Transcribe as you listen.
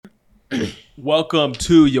Welcome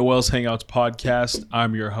to Yoel's Hangouts podcast.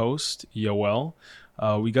 I'm your host, Yoel.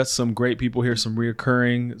 We got some great people here, some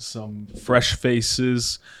reoccurring, some fresh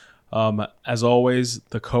faces. As always,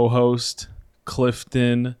 the co-host,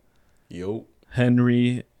 Clifton,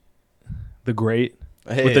 Henry, the Great.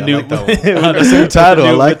 Hey, with the I like that one. That's the title.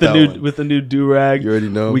 I like that one. With the new do-rag. You already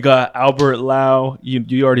know. We got Albert Lau.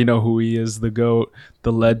 You already know who he is, the GOAT,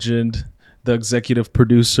 the legend, the executive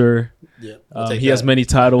producer. Yeah, He has many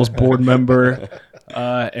titles, board member.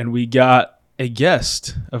 And we got a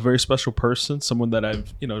guest, a very special person, someone that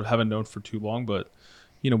I've, haven't known for too long, but,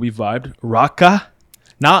 we vibed. Raka,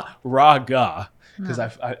 not Raga, because I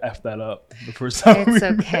effed that up the first time. It's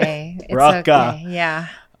okay. It's Raka. okay. Yeah.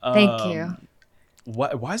 Thank you.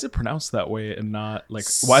 Why is it pronounced that way and not like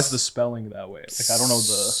why is the spelling that way? Like I don't know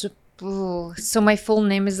the. So my full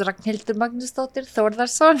name is Ragnhildur Magnusdóttir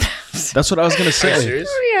Þórðarson. That's what I was gonna say. serious?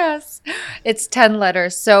 Yes, it's 10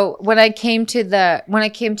 letters. So when I came to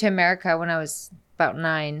America when I was about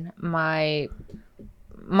 9, my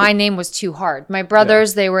name was too hard. My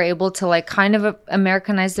brothers, they were able to like kind of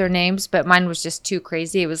Americanize their names, but mine was just too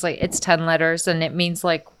crazy. It was like it's 10 letters and it means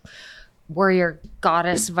like warrior,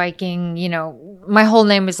 goddess, Viking. My whole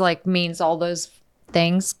name is like means all those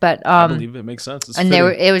things, but I believe it makes sense. It's and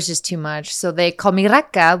fitting. it was just too much. So they call me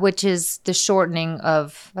Raka, which is the shortening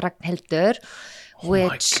of Ragnhildur,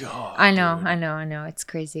 which God, I know. It's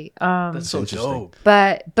crazy. That's so interesting. dope.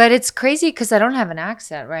 But it's crazy because I don't have an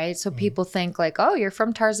accent, right? So people think like, oh, you're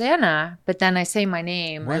from Tarzana, but then I say my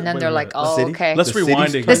name, and then they're like, oh, city? okay. Let's The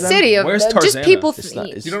rewind city's it. The city of Where's just Tarzana? people.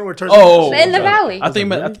 It's- You don't know where Tarzana Oh, In the okay. valley. I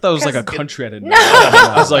thought that was like a country I didn't know.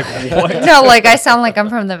 No. I was like, what? No, like I sound like I'm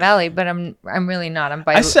from the valley, but I'm really not. I'm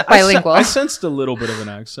bilingual. I sensed a little bit of an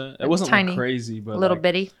accent. It wasn't Tiny. like crazy, but a little like,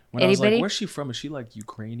 bitty, When I was itty bitty. like, where's she from? Is she like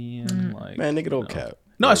Ukrainian? Like, Man, nigga, don't cap.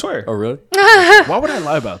 No, I swear. Oh, really? Why would I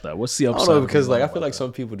lie about that? What's the I upside? don't know of because lying like I about feel like that?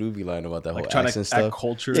 some people do be lying about that like whole trying accent to act stuff.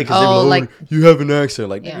 culture. Yeah, 'cause Oh, they be like, like- oh, you have an accent.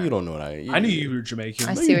 Like, Yeah. nigga, you don't know what I knew you were Jamaican.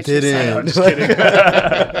 I No, see you what you're saying. I'm didn't. just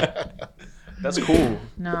kidding. That's cool.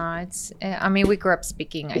 No, it's. I mean, we grew up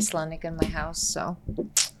speaking Icelandic in my house, so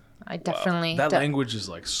I definitely. That language is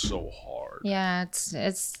like so hard. Yeah, it's.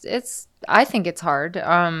 I think it's hard.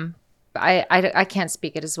 I can't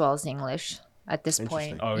speak it as well as English at this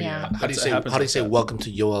point. Oh yeah. How do you say welcome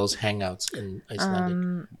to Yoel's Hangouts in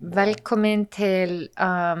Icelandic? Velkomin til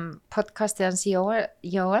podcastið hans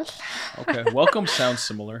Joel. Okay. Welcome sounds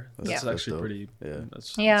similar. That's Yeah. actually dope. pretty. Yeah.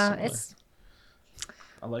 That's Yeah, similar. it's.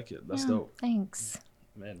 I like it. That's Yeah, dope. thanps.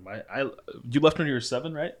 Man, you left when you were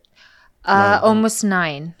 7, right? Almost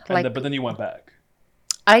 9. But then you went back.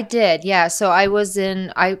 I did, yeah. So I moved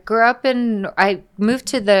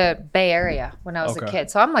to the Bay Area when I was a Okay.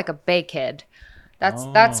 kid. So I'm like a Bay kid.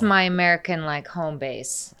 That's my American like home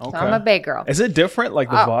base. So I'm Okay. a Bay girl. Is it different?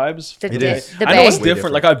 Like the vibes? The, It the, is. the I know Bay. it's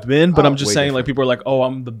different. Like I've been, but I'm just way saying. Like different. people are like, "Oh,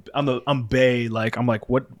 I'm Bay." Like I'm like,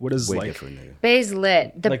 what is Way like? different, nigga. Bay's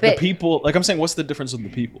lit. Like the people. Like I'm saying, what's the difference with the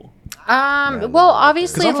people? Well, Because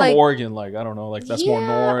obviously, I'm from like Oregon. Like I don't know. Like that's more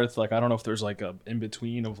Yeah. north. Like I don't know if there's like a in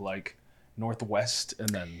between of like northwest and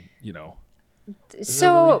then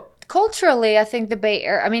so culturally, I think the Bay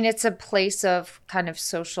Area. I mean, it's a place of kind of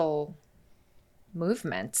social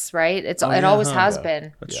movements, right? It always has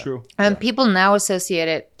been. That's Yeah. true. And people now associate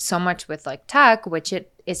it so much with like tech, which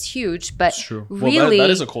it is huge, but It's true. really, Well, that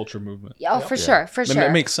is a culture movement. oh, for sure, for It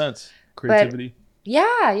sure. makes sense. Creativity.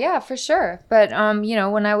 Yeah, for sure. But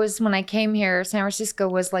when I came here, San Francisco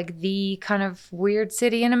was like the kind of weird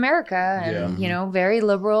city in America, and very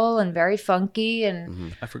liberal and very funky,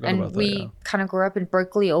 and I forgot about that. we kind of grew up in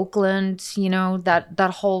Berkeley, Oakland.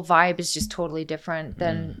 That whole vibe is just totally different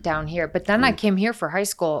than down here. But then I came here for high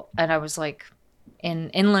school, and I was like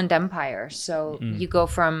in Inland Empire. So you go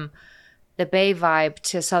from the Bay vibe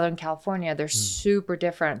to Southern California. They're super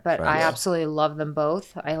different, but I absolutely love them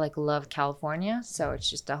both. I love California, so it's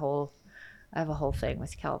just I have a whole thing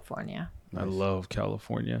with California. I love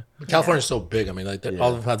California. California's so big. I mean, like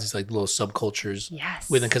all of them have these like little subcultures. Yes.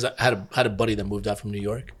 Within, because I had a buddy that moved out from New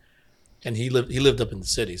York, and he lived up in the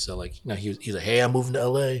city. So like he's like, hey, I'm moving to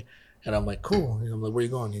LA. And I'm like, cool. And I'm like, where you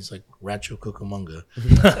going? He's like, Rancho Cucamonga.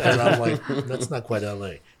 And I'm like, that's not quite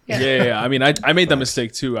LA. Yeah. I mean, I made that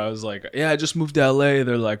mistake too. I was like, yeah, I just moved to LA.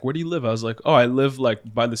 They're like, where do you live? I was like, oh, I live like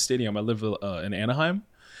by the stadium. I live in Anaheim.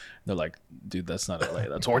 They're like, dude, that's not LA.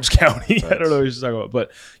 That's Orange County. I don't know what you're talking about.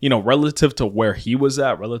 But, relative to where he was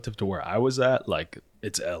at, relative to where I was at, like,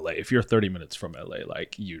 it's LA. If you're 30 minutes from LA,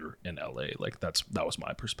 like, you're in LA. Like, that was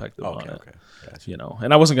my perspective on it. Okay. Gotcha.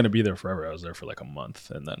 And I wasn't going to be there forever. I was there for like a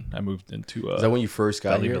month. And then I moved into Is that when you first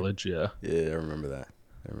got Valley here? Village. Yeah. Yeah, I remember that.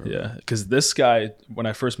 Yeah, because this guy, when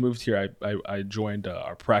I first moved here, I joined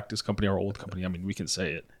our practice company, our old company. I mean, we can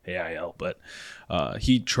say it, AIL, but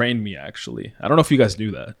he trained me actually. I don't know if you guys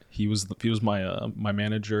knew that. He was my my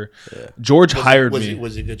manager. Yeah. George hired me.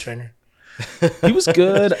 Was he a good trainer? He was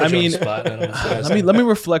good. I mean, let me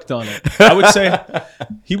reflect on it. I would say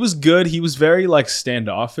he was good. He was very like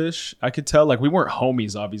standoffish. I could tell like we weren't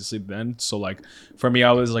homies obviously then. So like for me,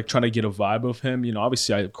 I was like trying to get a vibe of him. You know,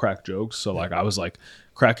 obviously I crack jokes. So like I was like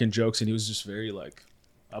cracking jokes, and he was just very like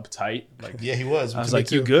uptight. Like yeah, he was. I was like,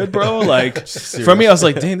 "You good, bro?" Like for me, I was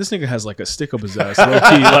like, "Dang, this nigga has like a stick up his ass." Low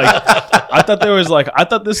key. Like I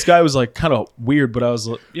thought this guy was like kind of weird, but I was,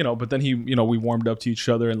 you know, but then he, you know, we warmed up to each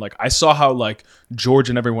other, and like I saw how like George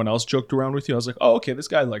and everyone else joked around with you. I was like, "Oh, okay, this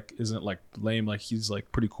guy like isn't like lame. Like he's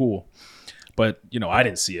like pretty cool." But you know, I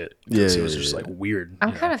didn't see it. Yeah, it was just like weird.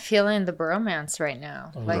 I'm kind of feeling the bromance right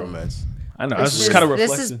now. Like, Romance. I know. I was just kind of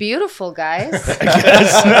reflecting. This is beautiful, guys. Speak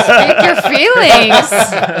your feelings.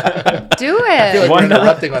 Do it. Why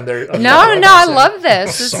interrupting on their? No, I love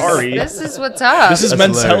this. Sorry. This is what's up. This is That's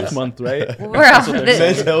Men's hilarious. Health Month, right?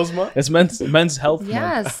 Men's Health Month? It's Men's Health Month.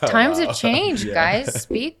 Yes, times have changed, guys.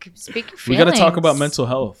 Speak your feelings. We got to talk about mental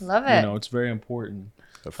health. Love it. You know, it's very important.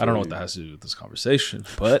 I don't know what that has to do with this conversation,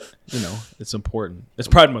 but you know, it's important. It's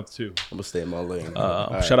Pride Month too. I'm gonna stay in my lane.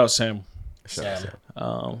 Shout out Sam, Shout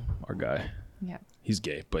out. our guy. Yeah. He's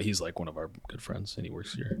gay, but he's like one of our good friends, and he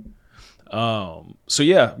works here. So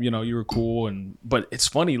yeah, you know, you were cool, but it's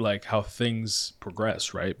funny like how things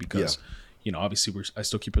progress, right? Because you know, obviously I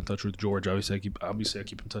still keep in touch with George. Obviously, I keep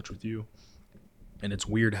in touch with you, and it's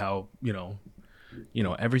weird how you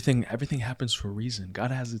know, everything happens for a reason.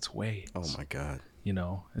 God has its way. Oh my God. You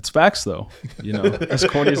know, it's facts though. You know, as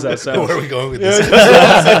corny as that sounds. Where are we going with this?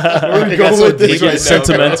 Where are we going with this It's right now?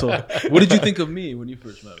 sentimental. What did you think of me when you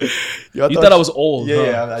first met me? Yo, You thought I was old.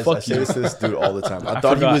 Yeah, huh? I Fuck say you. this to this dude all the time. I I thought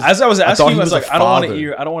he forgot. was. As I was asking thought you, he I was was like, a I don't want to father.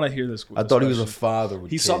 hear. I don't want to hear this. I thought he was a question. father.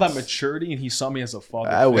 With He kids. saw that maturity, and he saw me as a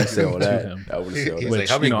father. I wouldn't say figure all to that. him. I wouldn't say all He's that. like,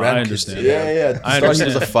 how many you know, I grandkids understand. do you have? Yeah. I I thought he was a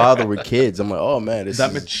understand. father with kids. I'm like, oh man, this That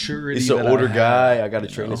is maturity. It's an that I older had, guy. I got to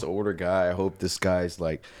you train know? this older guy. I hope this guy's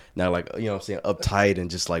like not like, you know what I'm saying, uptight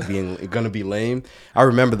and just like being gonna be lame. I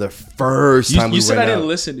remember the first time You said I went didn't out,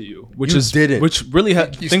 listen to you, which You is didn't. which really You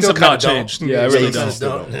things still have not kinda don't. changed. Yeah, I Yeah, really you don't.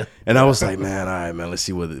 still don't. and I was like, man, all right, man, let's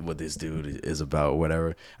see what this dude is about,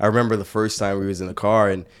 whatever. I remember the first time we was in the car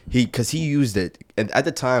and because he used it, and at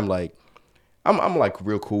the time, like, I'm like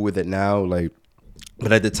real cool with it now, like,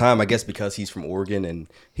 but at the time, I guess because he's from Oregon and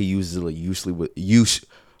he uses it like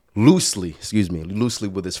loosely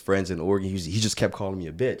with his friends in Oregon, he just kept calling me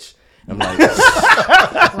a bitch. I'm like,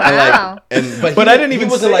 Wow. but I didn't even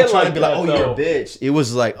he wasn't say like it trying like to be like, that, oh, you're though. a bitch. It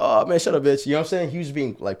was like, oh man, shut up, bitch. You know what I'm saying? He was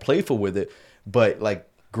being like playful with it, but like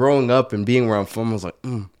growing up and being where I'm from, I was like,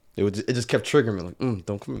 It just kept triggering me, like,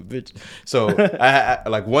 don't call me a bitch. So I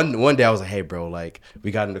like one day I was like, hey bro, like we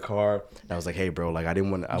got in the car and I was like, hey bro, like I didn't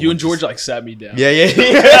want to. You and George like sat me down. Yeah.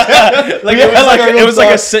 Like it was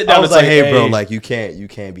like a sit down. I was It's like, hey bro, hey. like you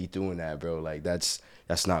can't be doing that, bro. Like that's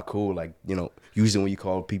not cool. Like, you know, usually when you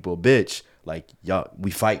call people a bitch, like y'all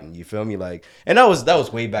we fighting. You feel me? Like, and that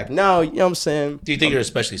was way back. Now, you know what I'm saying? Do you think you're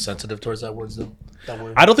especially sensitive towards that word though? That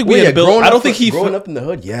word. I don't think we Well, had built. growing I don't up- think he. growing up in the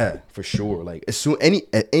hood, yeah, for sure. Like as soon any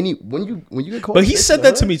when you get called, But a he bitch said in the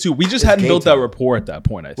that to hood, me too. We just it's hadn't game built that time. rapport at that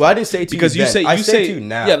point. I think. Well, I didn't say it to because you you then. say I you say say it to you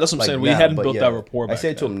now. Yeah, that's what I'm like saying. We now, hadn't but built yeah. that rapport. I Back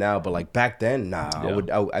say it to then. him now, but like back then, nah.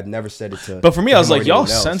 Yeah. I'd never said it to. But for me, I was him or like, y'all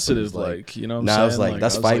anyone else, but it sensitive, was like, you know what I'm Nah, saying? I was like,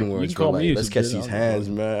 that's fighting you words. can call Bro. me Like, a let's catch bitch, these I hands,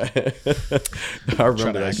 don't man. I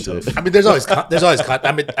remember that act shit. tough. I mean, there's always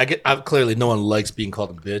I mean, clearly no one likes being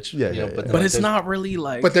called a bitch. Yeah, you know, yeah, but, yeah. But it's not really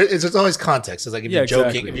like. But there's always context. It's like if Yeah, you're joking,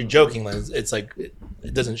 exactly. if you're joking, like, it's like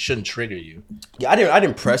it shouldn't trigger you. Yeah, I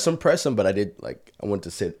didn't press him, but I did like I wanted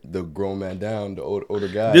to sit the grown man down, the older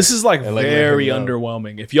guy. This is like and, let very him know.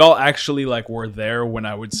 underwhelming. If y'all actually like were there when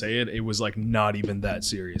I would say it, it was like not even that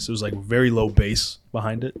serious. It was like very low bass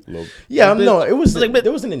behind it. Yeah, Like, no, it was like,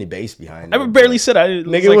 there wasn't any bass behind it. I barely said I. It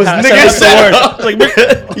Nigga was was like, nigga I said said the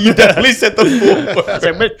word. Like, You definitely said the full. I was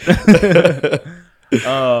like,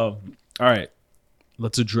 all right,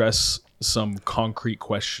 let's address some concrete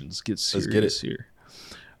questions. Get serious get it. here.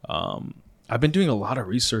 I've been doing a lot of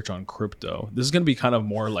research on crypto. This is going to be kind of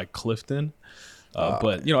more like Clifton,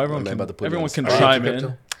 but you know everyone man, can about to put you on the can spot. chime Crypto?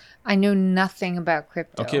 in. I know nothing about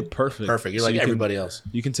crypto. Okay, perfect. Perfect. You're So like you can- everybody else.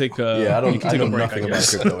 You can take a Yeah, You can I take know a break, nothing I about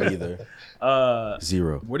guess. crypto either.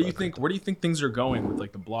 Zero. Where do you think things are going with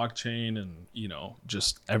like the blockchain and you know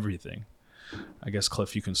just everything? I guess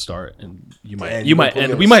Cliff, you can start, and you might Damn, you you might gonna put me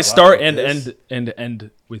end. on We the might spot start like and this?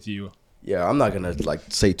 end with you. Yeah, I'm not gonna like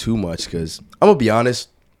say too much because I'm gonna be honest.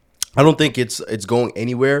 I don't think it's going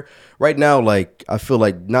anywhere right now. Like I feel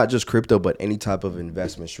like not just crypto, but any type of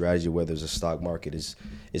investment strategy, whether it's a stock market, is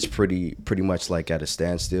pretty much like at a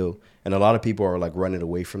standstill. And a lot of people are like running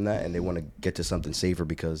away from that, and they want to get to something safer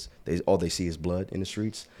because all they see is blood in the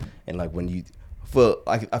streets. And like when you,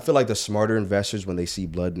 I feel like the smarter investors, when they see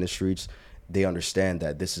blood in the streets, they understand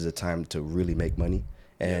that this is a time to really make money,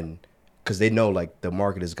 and because they know like the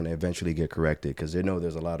market is going to eventually get corrected, because they know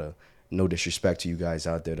there's a lot of, no disrespect to you guys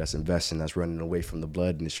out there that's investing, that's running away from the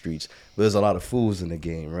blood in the streets, but there's a lot of fools in the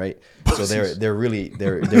game, right? So they're really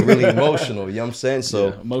emotional, you know what I'm saying?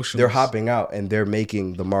 So they're hopping out and they're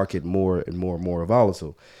making the market more and more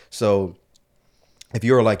volatile. So if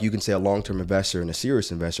you're like, you can say a long-term investor and a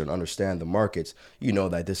serious investor and understand the markets, you know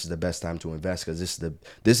that this is the best time to invest, because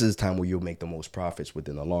this is the time where you'll make the most profits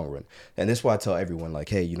within the long run. And this is why I tell everyone, like,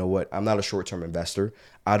 hey, you know what? I'm not a short-term investor.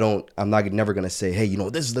 I'm never gonna say, hey, you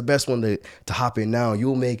know, this is the best one to hop in now.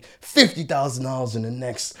 You'll make $50,000 in the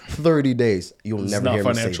next 30 days. You'll never hear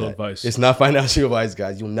me say that. It's not financial advice. It's not financial advice,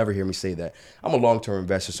 guys. You'll never hear me say that. I'm a long-term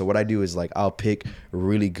investor. So what I do is like, I'll pick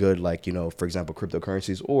really good, like, you know, for example,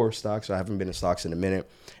 cryptocurrencies or stocks. I haven't been in stocks in a minute,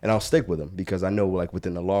 and I'll stick with them because I know like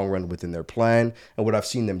within the long run, within their plan and what I've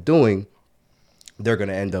seen them doing, they're going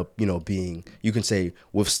to end up, you know, being, you can say,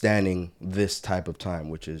 withstanding this type of time,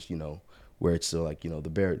 which is, you know, where it's like, you know, the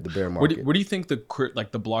bear market. Where do you think the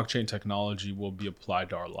blockchain technology will be applied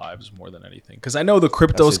to our lives more than anything? Because I know the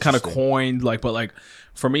crypto is kind of coined, like, but like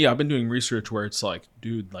for me, I've been doing research where it's like,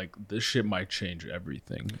 dude, like this shit might change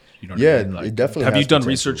everything. You know what I mean? Like, it definitely. Have you done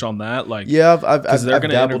research on that? Like, yeah, I've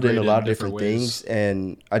dabbled in a lot of different things,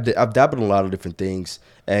 and I've dabbled in a lot of different things,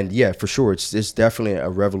 and yeah, for sure, it's definitely a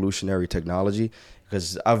revolutionary technology.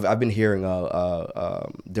 Because I've been hearing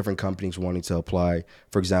different companies wanting to apply,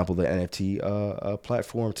 for example, the NFT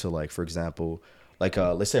platform to, like, for example, like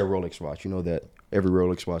let's say a Rolex watch. You know that every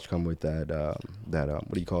Rolex watch come with that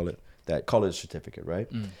what do you call it? Call it a certificate, right?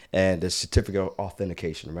 And the certificate of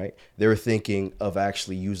authentication, right? They were thinking of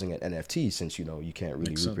actually using an NFT, since, you know, you can't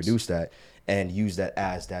really reproduce that, and use that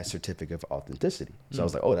as that certificate of authenticity. So I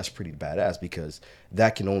was like, oh, that's pretty badass, because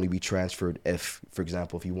that can only be transferred if, for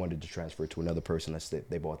example, if you wanted to transfer it to another person, let's say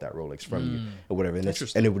they bought that Rolex from you or whatever,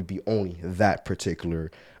 and it would be only that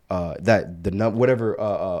particular whatever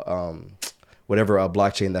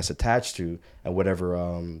blockchain that's attached to, and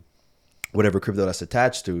whatever crypto that's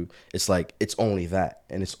attached to, it's like, it's only that,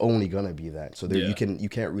 and it's only gonna be that. So there, you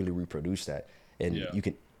can't really reproduce that, and you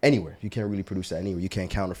can anywhere. You can't really produce that anywhere. You can't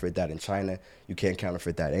counterfeit that in China. You can't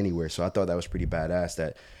counterfeit that anywhere. So I thought that was pretty badass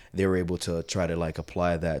that they were able to try to like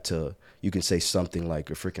apply that to, you can say something like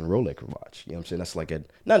a freaking Rolex watch. You know what I'm saying? That's like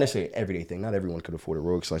not necessarily an everyday thing. Not everyone could afford a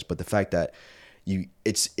Rolex watch, but the fact that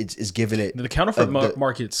it's giving it, the counterfeit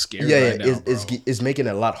market's scary. It's making it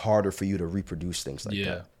a lot harder for you to reproduce things like that. You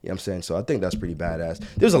know what I'm saying? So I think that's pretty badass.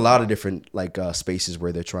 There's a lot of different like spaces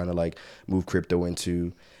where they're trying to like move crypto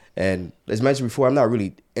into. And as mentioned before, I'm not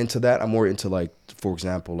really into that. I'm more into like, for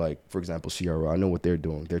example, CRO. I know what they're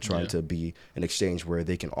doing. They're trying to be an exchange where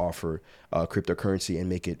they can offer cryptocurrency and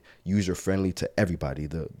make it user friendly to everybody,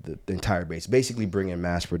 the entire base. Basically, bringing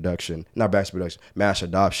mass adoption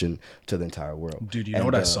to the entire world. Dude, you know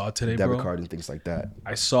what I saw today, debit bro? card and things like that.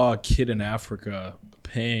 I saw a kid in Africa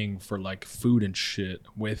paying for like food and shit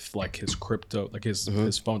with like his crypto, like his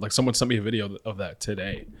phone. Like someone sent me a video of that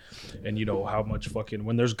today, and you know how much fucking,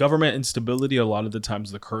 when there's government instability, a lot of the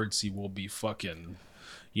times the currency will be fucking,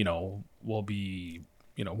 won't be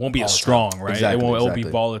volatile. As strong, right? Exactly, it'll be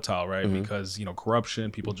volatile, right? Because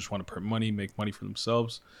corruption, people just want to print money, make money for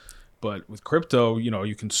themselves. But with crypto,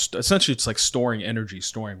 you can essentially, it's like storing energy,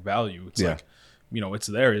 storing value. It's like, it's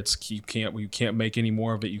there. You can't make any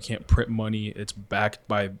more of it. You can't print money. It's backed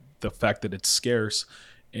by the fact that it's scarce,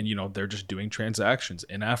 and they're just doing transactions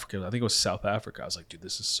in Africa. I think it was South Africa. I was like, dude,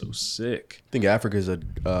 this is so sick. I think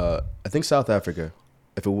South Africa.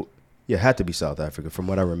 It had to be South Africa from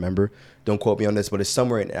what I remember. Don't quote me on this, but it's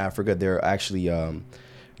somewhere in Africa. They're actually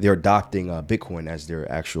they're adopting Bitcoin as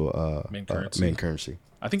their actual main currency.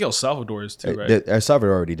 I think El Salvador is too, right? El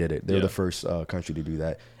Salvador already did it. They're the first country to do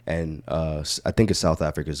that, and I think South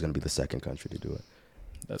Africa is going to be the second country to do it.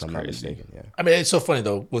 That's if I'm crazy. Not mistaken. Yeah. I mean, it's so funny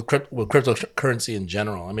though with cryptocurrency in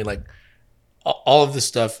general. I mean, like all of this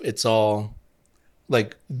stuff, it's all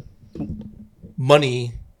like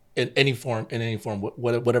money in any form,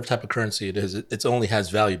 whatever type of currency it is. It only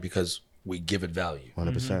has value because we give it value.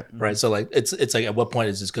 100%. Right. So like it's like, at what point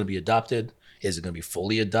is this going to be adopted? Is it going to be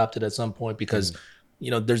fully adopted at some point? Because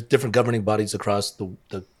there's different governing bodies across the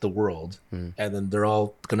world, and then they're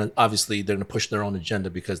all they're going to push their own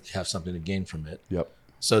agenda because they have something to gain from it. Yep.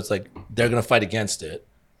 So it's like they're going to fight against it,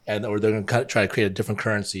 and or they're gonna try to create a different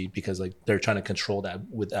currency because like they're trying to control that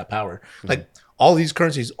with that power. Like all these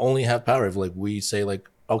currencies only have power if like we say like,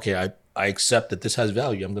 okay, I accept that this has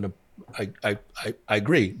value. I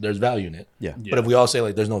agree. There's value in it. Yeah. But if we all say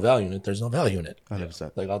like there's no value in it, there's no value in it.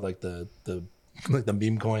 100%. Like all like the like the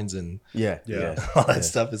meme coins and Yeah. all that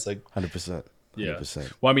stuff. It's like 100%. Yeah.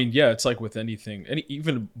 100%. Well, I mean, yeah, it's like with anything,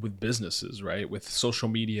 even with businesses, right? With social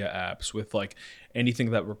media apps, with like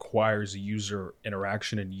anything that requires user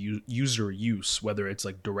interaction and user use, whether it's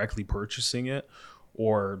like directly purchasing it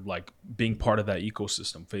or like being part of that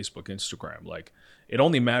ecosystem, Facebook, Instagram, like it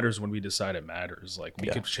only matters when we decide it matters. Like we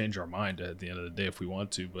could change our mind at the end of the day if we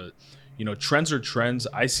want to, but you know, trends are trends.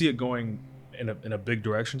 I see it going in a big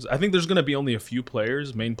directions. I think there's going to be only a few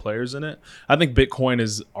main players in it. I think Bitcoin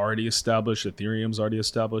is already established, Ethereum's already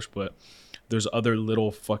established, but there's other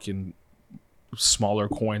little fucking smaller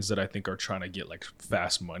coins that I think are trying to get like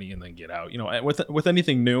fast money and then get out. You know, and with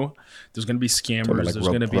anything new, there's going to be scammers. Like there's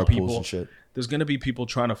going to be rug pulls people. and shit. There's going to be people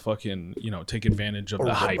trying to fucking, you know, take advantage of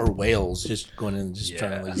the hype. or whales just going in and just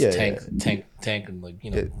trying to like Yeah, tank and like,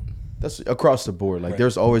 you know. That's across the board. Like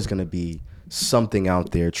there's always going to be something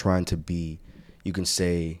out there trying to be, you can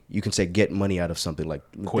say get money out of something, like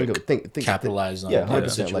Quick. think Capitalize on yeah, the 100%.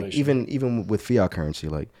 Like situation. even with fiat currency,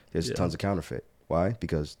 like there's tons of counterfeit. Why?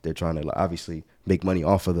 Because they're trying to like, obviously make money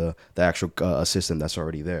off of the actual system that's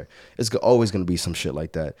already there. It's always going to be some shit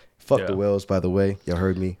like that. Fuck the whales, by the way. Y'all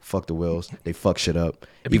heard me. Fuck the whales. They fuck shit up.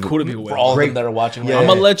 It'd be cool to be a For whale. all of them that are watching, Yeah. I'm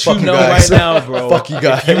gonna let you Fuck you know guys. right now, bro. Fuck you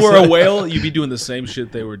guys. If you were a whale, you'd be doing the same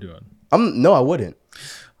shit they were doing. No, I wouldn't.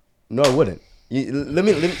 No, I wouldn't. Let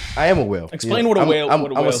me. I am a whale. Explain what a whale-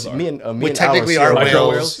 what whales are. Me and we Al technically CRO are Micro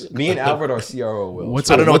whales. whales? Me and Albert are CRO whales.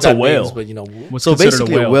 I don't know what's what a that whale? means, but you know, What's So considered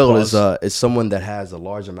basically, a whale Pause. is someone that has a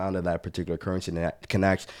large amount of that particular currency and that can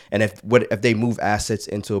act. And if they move assets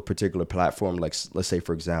into a particular platform, like let's say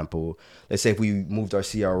for example, let's say if we moved our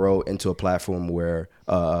CRO into a platform where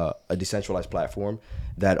a decentralized platform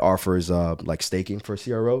that offers like staking for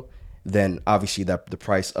CRO, then obviously that the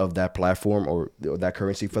price of that platform or that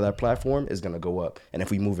currency for that platform is going to go up, and if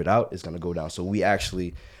we move it out, it's going to go down. So we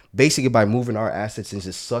actually basically, by moving our assets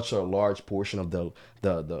into such a large portion of the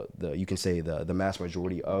you can say the mass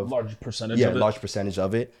majority of large percentage of it. large percentage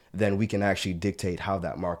of it, then we can actually dictate how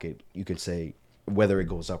that market, you can say, whether it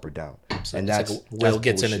goes up or down. And it's that's like a whale that's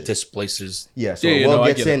gets in bullshit. and displaces. Yeah, so Yeah, a whale no, I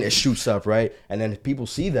gets get in, it. it shoots up, right? And then if people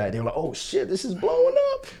see that, they're like, oh shit, this is blowing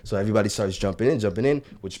up. So everybody starts jumping in,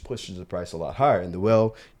 which pushes the price a lot higher. And the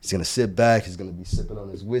whale is going to sit back, he's going to be sipping on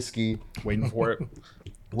his whiskey, Waiting for it.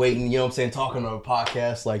 waiting, you know what I'm saying, talking on a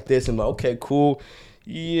podcast like this, and like, okay, cool.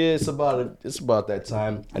 Yeah, it's about that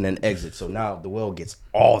time, and then exit. So now the whale gets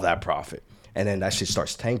all that profit. And then that shit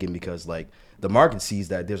starts tanking because like the market sees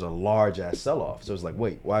that there's a large ass sell off. So it's like,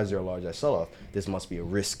 wait, why is there a large ass sell off? This must be a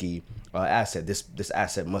risky asset. This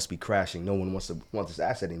asset must be crashing. No one wants this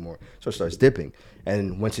asset anymore. So it starts dipping.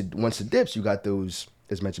 And once it dips, you got those,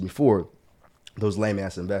 as mentioned before, those lame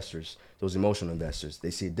ass investors, those emotional investors.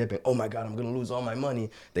 They see it dipping. Oh my God, I'm gonna lose all my money.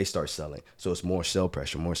 They start selling. So it's more sell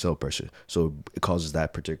pressure. So it causes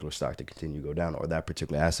that particular stock to continue to go down, or that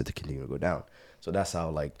particular asset to continue to go down. So that's how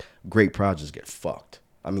like great projects get fucked.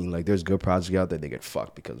 I mean, like there's good projects out there, they get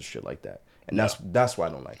fucked because of shit like that. And that's why I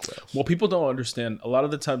don't like whales. Well, people don't understand. A lot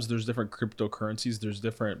of the times there's different cryptocurrencies, there's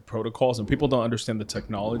different protocols, and people don't understand the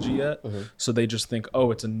technology yet. So they just think,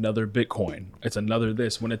 oh, it's another Bitcoin. It's another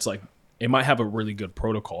this, when it's like, it might have a really good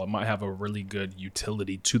protocol. It might have a really good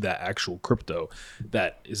utility to that actual crypto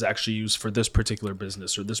that is actually used for this particular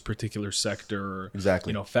business or this particular sector. Or,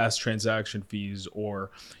 Exactly. you know, fast transaction fees,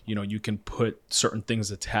 or, you know, you can put certain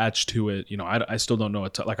things attached to it. You know, I still don't know.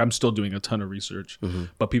 Like I'm still doing a ton of research,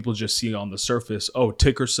 but people just see on the surface, oh,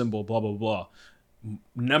 ticker symbol, blah, blah, blah.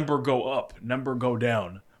 Number go up, number go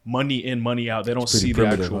down. Money in, money out. They don't see the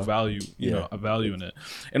primitive, actual huh? value, you know, a value in it.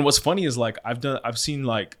 And what's funny is like I've seen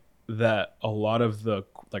like that a lot of the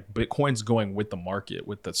like Bitcoin's going with the market,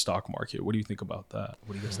 with the stock market. What do you think about that?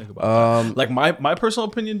 What do you guys think about that? Like my personal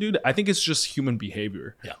opinion, dude, I think it's just human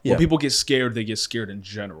behavior. Yeah. When people get scared, they get scared in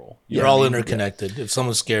general. You They're know all what I mean? interconnected. If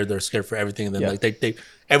someone's scared, they're scared for everything. And then like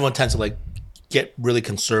everyone tends to like get really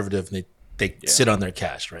conservative and they sit on their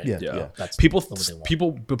cash, right? Yeah. That's People what they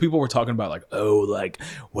want. people were talking about like, oh, like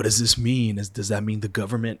what does this mean? Does that mean the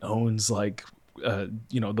government owns like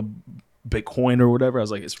you know, the Bitcoin or whatever? I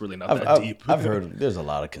was like, it's really not that deep. I've heard there's a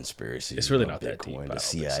lot of conspiracies. It's really about not that deep. I The don't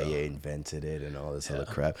think so. CIA invented it and all this other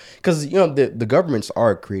crap. Because you know the governments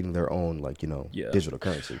are creating their own like, you know, digital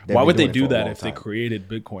currency. They've Why been would they doing it do for a that long if they time. created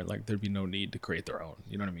Bitcoin? Like there'd be no need to create their own.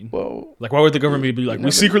 You know what I mean? Well, Like why would the government be like, we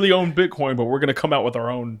secretly own Bitcoin, but we're gonna come out with our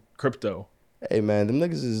own crypto? Hey man, them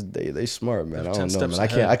niggas is they smart, man. They're I 10 don't know, steps man.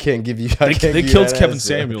 ahead. I can't give you. They killed Kevin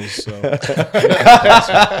Samuels. So. No, just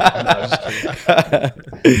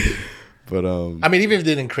kidding. But I mean, even if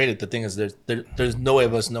they didn't create it, the thing is, there's no way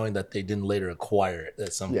of us knowing that they didn't later acquire it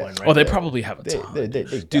at some Yeah. point, right? Oh, they probably have a ton. they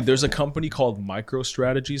Dude, there's a company called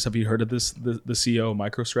MicroStrategies. Have you heard of this? The CEO of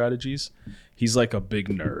MicroStrategies. He's like a big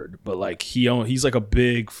nerd, but like he's like a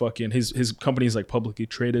big fucking his company is like publicly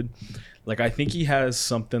traded. Like I think he has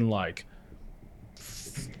something like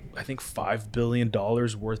I think $5 billion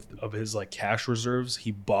worth of his like cash reserves.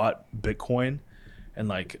 He bought Bitcoin, and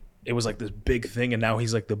like it was like this big thing, and now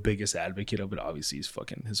he's like the biggest advocate of it. Obviously, he's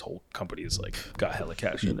fucking his whole company is like got hella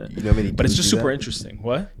cash in it. You know how many But it's dudes just do super that? interesting.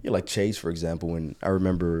 What? Yeah, like Chase, for example. When I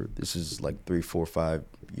remember, this is like 3, 4, 5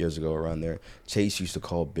 years ago, around there. Chase used to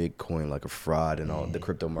call Bitcoin like a fraud and all the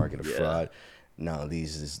crypto market a fraud. Now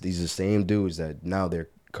these are the same dudes that now they're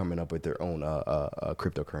coming up with their own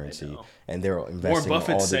cryptocurrency, and they're investing in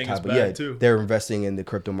Buffett's all the saying type it's of bad, too. they're investing in the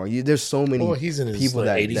crypto market. There's so many Well, he's in his, people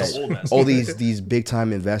like, that 80s. Old ass. all these big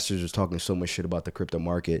time investors are talking so much shit about the crypto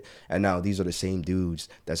market, and now these are the same dudes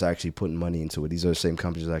that's actually putting money into it. These are the same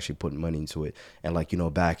companies that's actually putting money into it, and like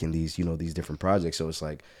back in these these different projects. So it's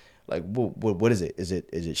like what is it? Is it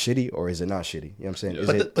shitty or is it not shitty? You know what I'm saying? Is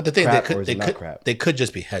it But the thing, crap or is it not crap? they could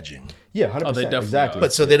just be hedging. Yeah, 100%. Oh, they definitely exactly. are.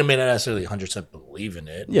 But so they may not necessarily 100% believe in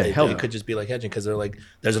it. Yeah, they, hell they no. could just be like hedging because they're like,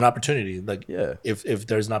 there's an opportunity. Like, Yeah. if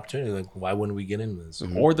there's an opportunity, like, why wouldn't we get into this?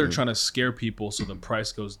 Or they're trying to scare people so the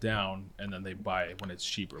price goes down and then they buy it when it's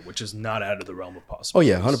cheaper, which is not out of the realm of Oh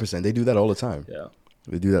possibility. yeah, 100%. They do that all the time. Yeah.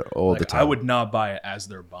 They do that all the Like, time. I would not buy it as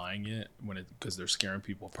they're buying it because they're scaring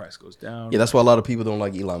people. Price goes down. Yeah, that's why a lot of people don't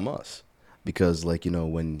like Elon Musk. Because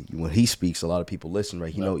when he speaks, a lot of people listen,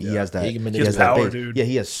 right? He has that. He can He manipulate has that power, base. dude. Yeah,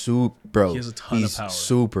 he has bro. He has a ton of he's power.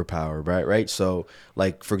 super power, right? So,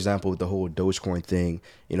 like for example, with the whole Dogecoin thing,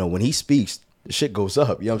 when he speaks, the shit goes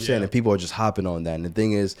up. You know what I'm saying? Yeah. And people are just hopping on that. And the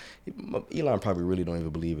thing is, Elon probably really don't even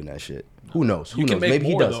believe in that shit. Who knows? You can make Maybe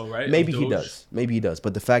more, he does. though, right, Maybe of he Doge? does. Maybe he does.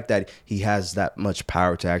 But the fact that he has that much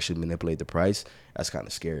power to actually manipulate the price, that's kind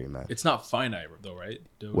of scary, man. It's not finite, though, right?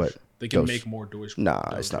 Doge. What? They can Doge. make more Doge. Nah,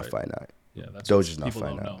 Doge, it's not right? finite. Yeah, that's Doge what is not people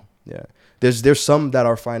don't finite. know. Yeah, there's some that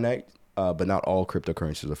are finite, but not all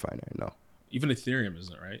cryptocurrencies are finite. No, Even Ethereum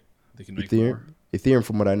isn't, right? They can make Ethereum,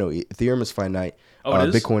 from what I know, Ethereum is finite. Oh,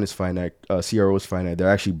 it is? Bitcoin is finite. CRO is finite. They're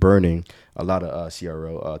actually burning a lot of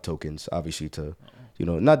CRO tokens, obviously to,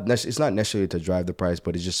 it's not necessarily to drive the price,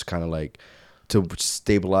 but it's just kind of like to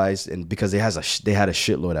stabilize, and because they had a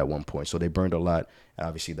shitload at one point, so they burned a lot. And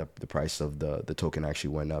obviously, the price of the token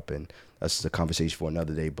actually went up, and that's a conversation for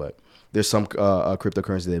another day. But there's some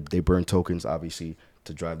cryptocurrency that they burn tokens, obviously,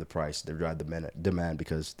 to drive the price, to drive the demand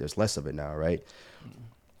because there's less of it now, right?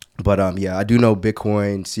 But yeah, I do know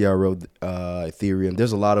Bitcoin, CRO, Ethereum.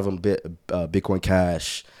 There's a lot of them. Bitcoin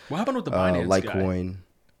Cash, What happened with the Binance guy? Litecoin.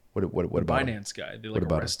 What about him? Binance guy? They like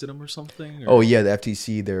about him? arrested him or something? Or? Oh yeah, the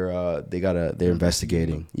FTC. They're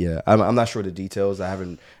investigating. Yeah, I'm not sure the details. I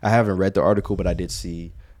haven't read the article, but I did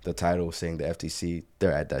see the title saying the FTC.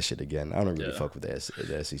 They're at that shit again. I don't really fuck with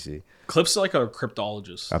the SEC. Clip's like a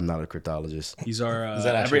cryptologist. I'm not a cryptologist. He's our. Is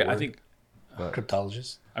that actually a I word? think.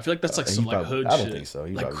 Cryptologist. I feel like that's like He some like probably- hood I don't shit. think so.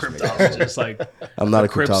 He Like probably just made cryptologist, like I'm not a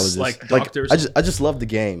Crips, cryptologist. like doctors. I just love the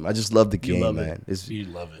game. I just love the game, love it. man. It's, You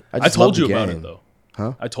love it. I just told love you the about game. it though.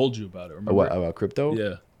 Huh? I told you about it. Remember? What about crypto?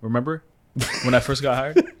 Yeah. Remember when I first got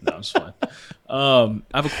hired? No, it's fine. I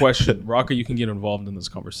have a question. Rocka, you can get involved in this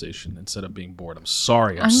conversation instead of being bored. I'm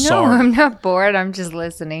sorry. I'm I know sorry. I'm not bored. I'm just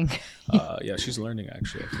listening, Yeah, she's learning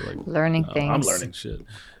actually. I feel like learning things. I'm learning shit.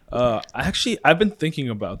 I've been thinking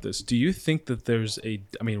about this. Do you think that there's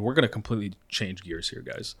we're going to completely change gears here,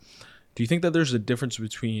 guys. Do you think that there's a difference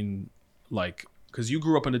between like, because you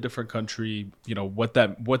grew up in a different country, what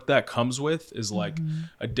that comes with is like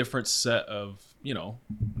a different set of,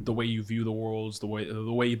 the way you view the world, the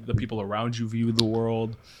way the people around you view the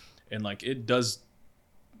world. And like, it does,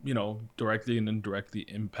 directly and indirectly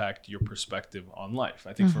impact your perspective on life.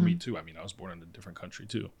 I think for me too. I mean, I was born in a different country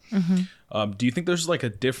too. Do you think there's like a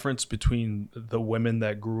difference between the women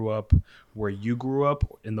that grew up where you grew up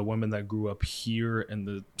and the women that grew up here in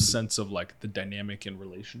the sense of like the dynamic in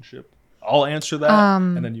relationship? I'll answer that,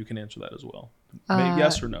 and then you can answer that as well. Maybe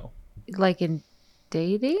yes or no. Like in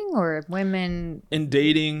dating or women. In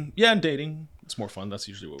dating, yeah, in dating, it's more fun. That's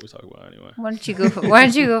usually what we talk about anyway. Why don't you go? Why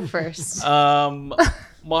don't you go first?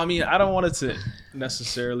 Well, I mean, I don't want it to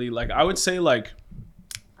necessarily like. I would say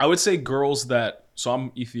girls that. So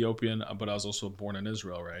I'm Ethiopian, but I was also born in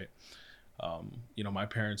Israel, right? My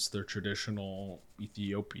parents, they're traditional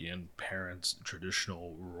Ethiopian parents,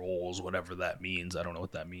 traditional roles, whatever that means. I don't know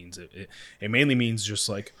what that means. It mainly means just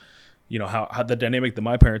like, you know, how the dynamic that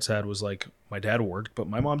my parents had was like my dad worked, but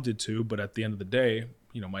my mom did too. But at the end of the day,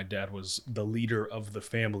 you know, my dad was the leader of the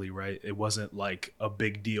family, right? It wasn't like a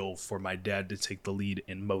big deal for my dad to take the lead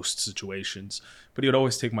in most situations, but he would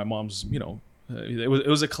always take my mom's, you know, it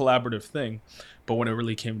was a collaborative thing. But when it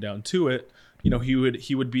really came down to it, you know, he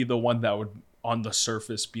would be the one that would on the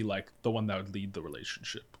surface be like the one that would lead the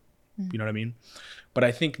relationship. You know what I mean? But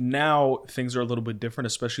I think now things are a little bit different,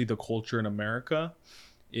 especially the culture in America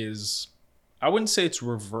is, I wouldn't say it's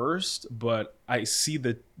reversed, but I see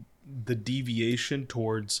the deviation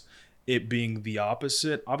towards it being the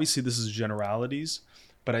opposite. Obviously this is generalities,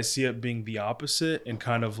 but I see it being the opposite and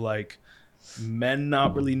kind of like men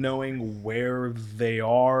not really knowing where they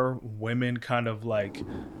are, women kind of like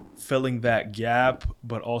filling that gap,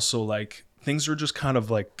 but also like things are just kind of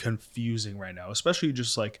like confusing right now, especially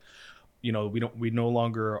just like, you know, we no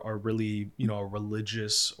longer are really, you know, a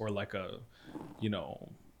religious or like a, you know,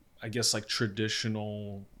 I guess like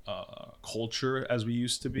traditional culture as we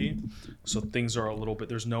used to be. So things are a little bit,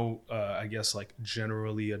 there's no, I guess like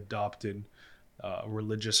generally adopted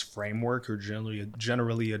religious framework or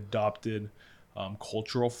generally adopted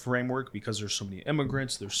cultural framework, because there's so many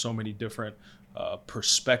immigrants, there's so many different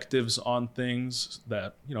perspectives on things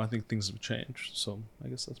that, you know, I think things have changed. So I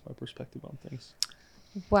guess that's my perspective on things.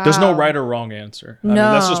 Wow. There's no right or wrong answer. I mean,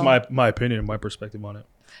 No. that's just my opinion, my perspective on it.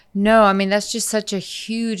 No, I mean, that's just such a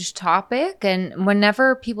huge topic. And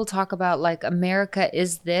whenever people talk about like America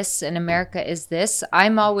is this and America is this,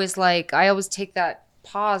 I'm always like, I always take that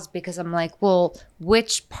pause because I'm like, well,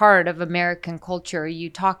 which part of American culture are you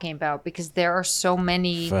talking about? Because there are so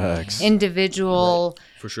many Facts. individual,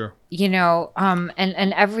 For sure. you know,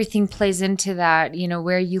 and everything plays into that, you know,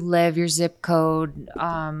 where you live, your zip code,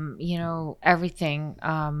 you know, everything,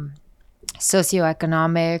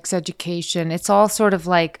 socioeconomics, education, it's all sort of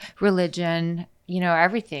like religion, you know,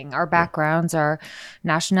 everything, our backgrounds, our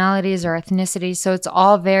nationalities, our ethnicities. So it's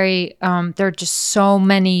all very, there are just so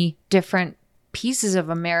many different pieces of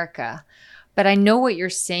America. But I know what you're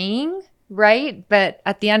saying, right? But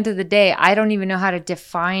at the end of the day, I don't even know how to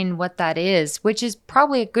define what that is, which is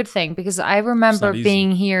probably a good thing, because I remember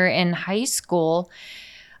being here in high school,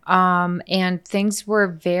 and things were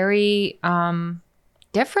very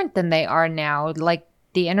different than they are now. Like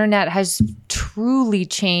the internet has truly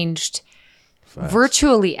changed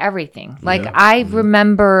virtually everything. Like I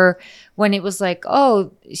remember when it was like,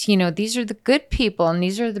 oh, you know, these are the good people and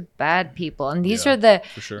these are the bad people and these are the,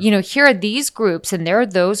 you know, here are these groups and there are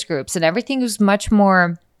those groups, and everything was much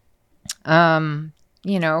more,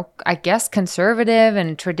 you know, I guess conservative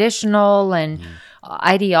and traditional and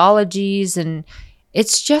ideologies, and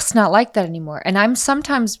it's just not like that anymore. And I'm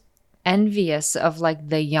sometimes envious of like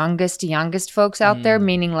the youngest folks out there,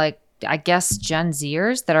 meaning like, I guess Gen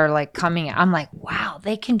Zers that are like coming. I'm like, wow,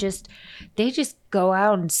 they just go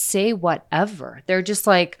out and say whatever. They're just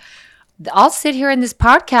like, I'll sit here in this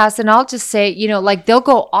podcast and I'll just say, you know, like they'll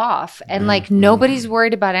go off and like nobody's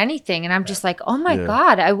worried about anything. And I'm just like, oh my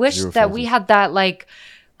God, I wish that we had that, like,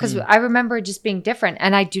 because I remember just being different.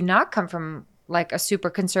 And I do not come from like a super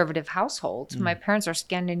conservative household. My parents are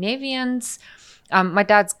Scandinavians. My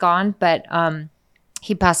dad's gone, but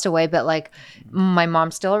he passed away, but like my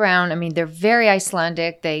mom's still around. I mean, they're very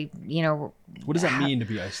Icelandic. They, you know. What does that mean to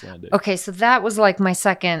be Icelandic? Okay, so that was like my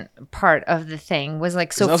second part of the thing was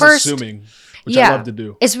like, so I was first, assuming, which I love to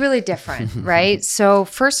do. It's really different, right? So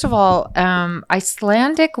first of all,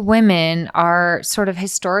 Icelandic women are sort of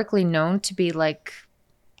historically known to be like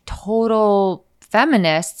total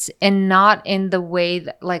feminists, and not in the way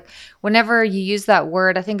that, like, whenever you use that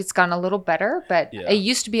word, I think it's gotten a little better, but it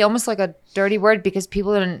used to be almost like a dirty word because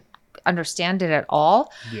people didn't understand it at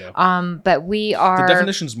all. But we are, the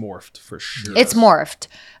definition's morphed for sure. It's morphed.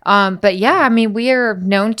 But yeah, I mean, we are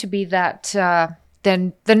known to be that,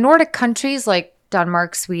 then the Nordic countries like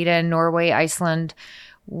Denmark, Sweden, Norway, Iceland,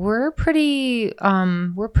 we're pretty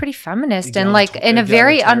feminist and like in a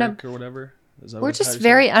very or whatever. We're just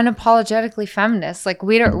very unapologetically feminist. Like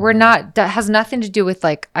we're not, that has nothing to do with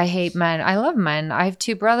like, I hate men. I love men. I have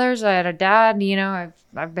 2 brothers. I had a dad, you know,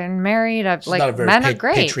 I've been married. I've like, not a very men are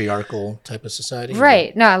great. Patriarchal type of society.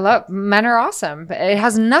 Right. No, I love, men are awesome, but it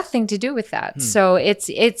has nothing to do with that. So it's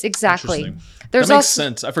exactly. That makes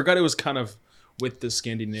sense. I forgot it was kind of with the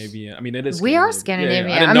Scandinavian. I mean, it is. We are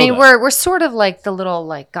Scandinavian. Yeah, I mean, we're sort of like the little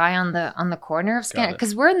like guy on the corner of Scandinavia,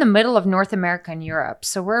 because we're in the middle of North America and Europe.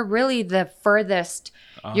 So we're really the furthest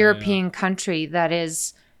European country that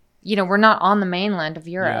is, you know, we're not on the mainland of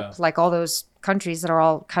Europe like all those countries that are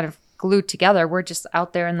all kind of glued together. We're just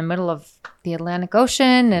out there in the middle of the Atlantic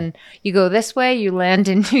Ocean, and you go this way, you land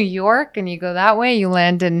in New York, and you go that way, you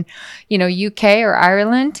land in, UK or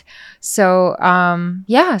Ireland. So,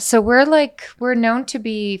 so we're known to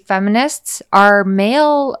be feminists. Our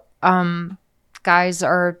male guys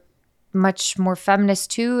are much more feminist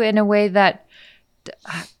too, in a way that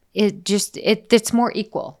it's more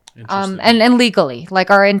equal. And legally, like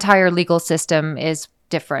our entire legal system is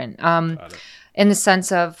different. In the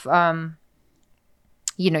sense of,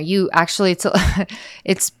 you actually,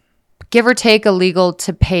 it's give or take illegal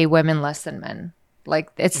to pay women less than men.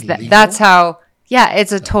 Like that's how,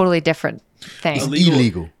 it's a totally different thing. It's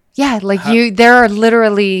illegal. Yeah. Like there are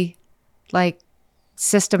literally like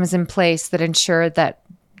systems in place that ensure that,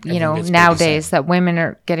 nowadays that women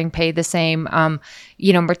are getting paid the same.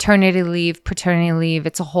 Maternity leave, paternity leave,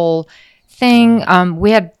 it's a whole thing.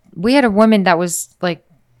 We had a woman that was like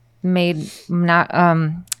made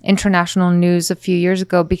international news a few years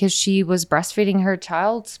ago because she was breastfeeding her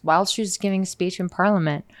child while she was giving a speech in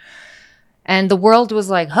Parliament. And the world was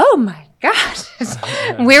like, "Oh my God."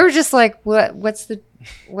 We were just like, what's the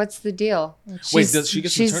deal? Wait, does she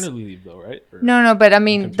get maternity leave though, right? Or no, but I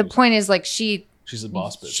mean, the point is like she's a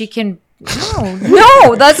boss bitch. She can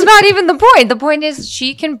no, that's not even the point. The point is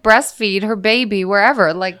she can breastfeed her baby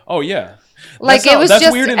wherever. Like, oh yeah. Like it was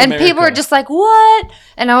just, and America. People are just like, "What?"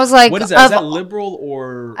 And I was like, "What is that? Is that liberal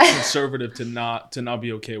or conservative to not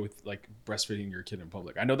be okay with like breastfeeding your kid in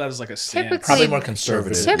public?" I know that is like a stance. Probably more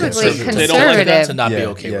conservative. Typically conservative. They don't like that to not be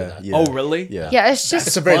okay with that. Yeah. Oh really? Yeah, it's just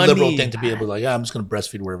it's a very liberal thing to be able to like, I'm just going to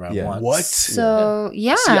breastfeed wherever I want. What? So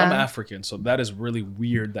yeah. See, I'm African, so that is really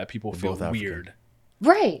weird that people feel weird.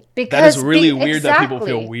 Right, because that is really weird that people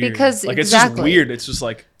feel weird. Because like it's just weird. It's just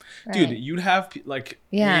like, dude, you'd have like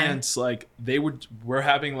aunts, like we're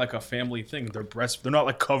having like a family thing. They're not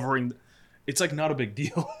like covering. It's like not a big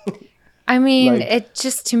deal. I mean, it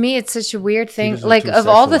just, to me, it's such a weird thing. Like, of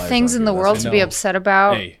all the things in the world to be upset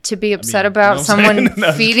about, someone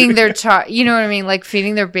feeding their child, you know what I mean? Like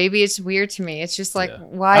feeding their baby, it's weird to me. It's just like,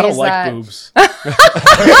 why is that? I don't like boobs.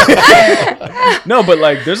 No, but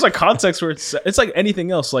like, there's a context where it's like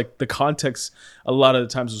anything else. Like the context, a lot of the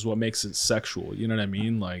times, is what makes it sexual. You know what I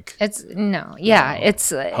mean? Like, it's it's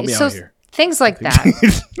help me out here. Things like that.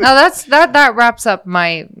 No, that wraps up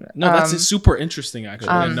my. No, that's super interesting. Actually,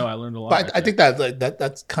 I didn't know. I learned a lot. But I think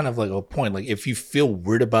that's kind of like a point. Like if you feel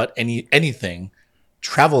weird about anything,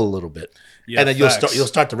 travel a little bit, and then you'll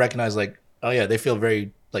start to recognize like, oh yeah, they feel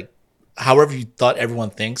very like, however you thought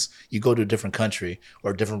everyone thinks. You go to a different country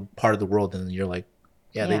or a different part of the world, and you're like,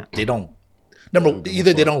 they don't.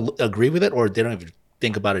 Either they don't agree with it or they don't even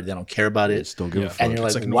think about it, they don't care about it. Just don't give a fuck. And you're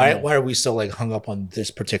like why are we so like hung up on this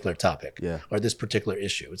particular topic or this particular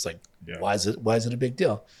issue? It's like why is it a big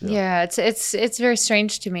deal? It's very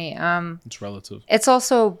strange to me. It's relative. It's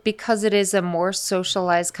also because it is a more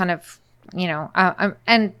socialized kind of,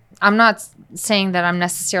 I'm not saying that I'm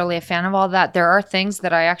necessarily a fan of all that. There are things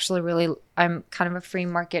that I actually I'm kind of a free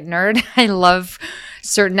market nerd. I love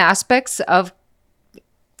certain aspects of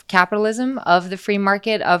capitalism, of the free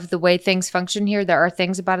market, of the way things function here. There are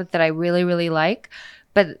things about it that I really, really like,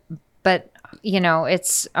 but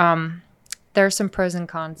it's there are some pros and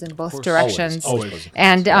cons in both directions. Always.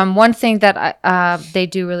 And one thing that they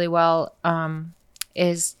do really well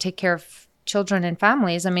is take care of children and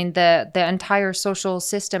families. I mean, the entire social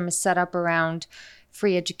system is set up around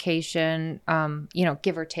free education,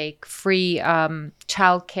 give or take, free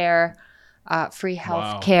childcare, free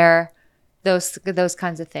health care. Those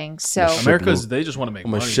kinds of things. So they just want to make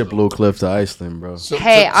money. I'm gonna ship Lil Cliff to Iceland, bro.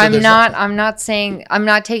 I'm not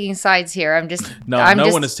taking sides here. I'm just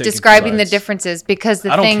describing the differences because the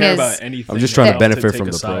thing is, I'm just trying to benefit from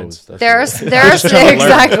the pros. There's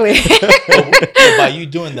exactly. By you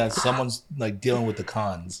doing that, someone's like dealing with the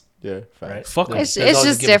cons. Yeah, right. Fuck them. It's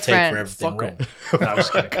just different. Fuck them. No, I'm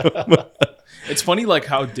just kidding. It's funny, like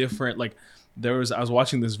how different, like. I was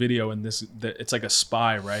watching this video and it's like a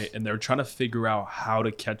spy, right? And they're trying to figure out how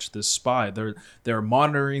to catch this spy. They're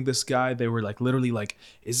monitoring this guy. They were like literally like,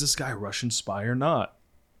 is this guy a Russian spy or not?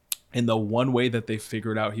 And the one way that they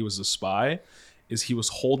figured out he was a spy is he was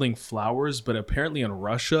holding flowers, but apparently in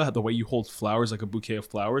Russia, the way you hold flowers, like a bouquet of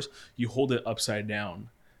flowers, you hold it upside down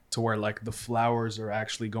to where like the flowers are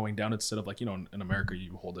actually going down instead of like, in America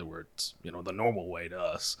you hold it where it's, the normal way to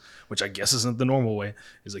us, which I guess isn't the normal way,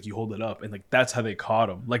 is like you hold it up and like that's how they caught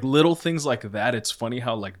him. Like little things like that. It's funny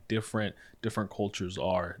how like different cultures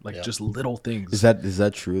are like just little things. Is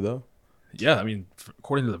that true though? Yeah, I mean,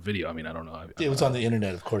 according to the video, I mean, I don't know. It was on the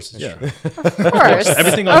internet, of course. It's true. Of course,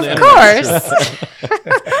 everything on the internet. Of course.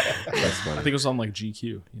 That's funny. I think it was on like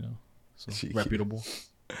GQ, so GQ. Reputable.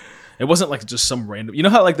 It wasn't like just some random. You know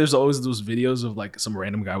how like there's always those videos of like some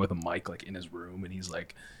random guy with a mic like in his room and he's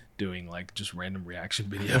like doing like just random reaction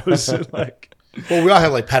videos. And, like, Well, we all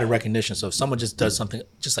have like pattern recognition. So if someone just does something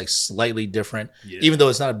just like slightly different, even though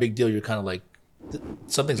it's not a big deal, you're kind of like,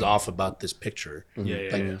 something's off about this picture.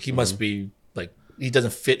 Like he must be like, he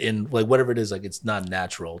doesn't fit in, like whatever it is, like it's not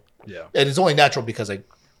natural. Yeah. And it's only natural because like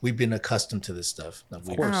we've been accustomed to this stuff. Of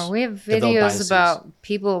course. Oh, we have Develop videos biases. about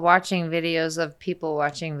people watching videos of people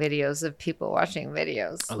watching videos of people watching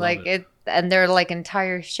videos. love Like it. it, and they're like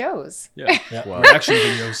entire shows. Yeah. Yeah. Reaction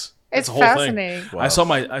videos. It's That's the whole fascinating. thing.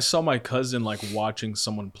 I saw my cousin like watching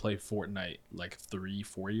someone play Fortnite like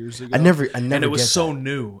 3-4 years ago. I never and it was get so that.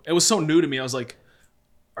 new. It was so new to me. I was like,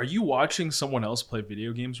 "Are you watching someone else play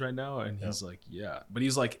video games right now?" And he's like, "Yeah," but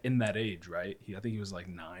he's like in that age, right? I think he was like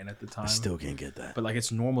 9 at the time. I still can't get that. But like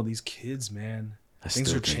it's normal. These kids, man, things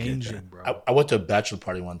still are can't get changing, that. bro. I went to a bachelor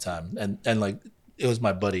party one time, and like it was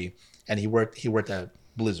my buddy, and he worked at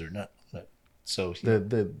Blizzard, so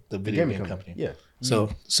The video game company. Yeah. So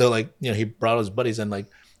like he brought his buddies, and like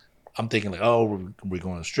I'm thinking like, oh, we're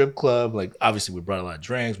going to a strip club. Like obviously we brought a lot of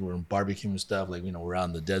drinks, we were barbecuing and stuff. Like we're out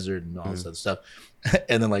in the desert and all this other stuff,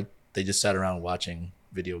 and then like they just sat around watching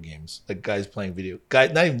video games, like guys playing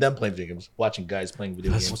not even them playing video games, watching guys playing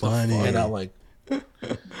video That's games. funny. And I'm like, what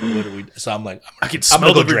do we? So I'm like, I can I'm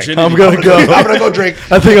smell gonna the go drink. virginity. I'm gonna go. I'm gonna go drink.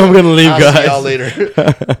 I think I'm gonna leave, I'll guys. see y'all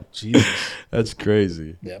later. Jesus. That's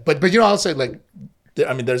crazy. Yeah, but I'll say like,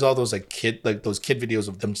 I mean, there's all those like kid videos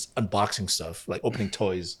of them unboxing stuff, like opening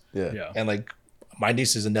toys, Yeah. Yeah. and like my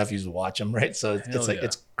nieces and nephews watch them, right? So it's Hell like yeah.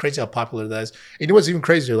 it's crazy how popular that is. And you know what's even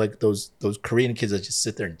crazier? Like those Korean kids that just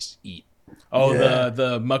sit there and just eat. Oh, Yeah.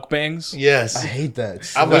 the mukbangs. Yes, I hate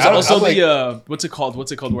that. I'm There's like- also I'm like- the what's it called?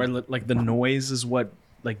 Where like the noise is what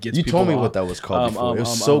like gets You people told me off. what that was called before. It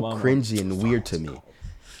was so cringy and weird to me.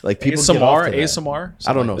 Like people get off to that. ASMR.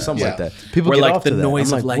 I don't know, like that. something like Yeah. that. People Where, get like, off the to that.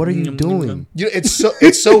 noise I'm of, like, like, what are you doing? you know, it's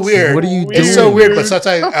so weird. What are you It's so doing? weird, but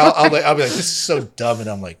sometimes I'll be like, this is so dumb, and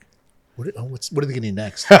I'm like, what are they getting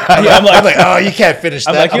next? I'm like, oh, you can't finish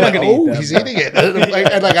that. I'm like, you're not gonna eat that, he's bro. eating it,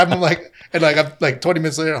 and I'm like 20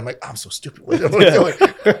 minutes later, I'm like, I'm so stupid. What am I doing?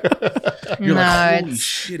 you're No, like, holy it's-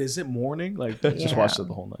 shit, is it morning? Like, just Yeah. watched it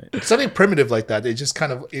the whole night. Something primitive like that. It just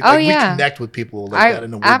kind of Oh, yeah. we connect with people like that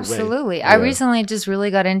in a weird way. absolutely. I recently just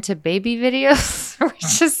really got into baby videos,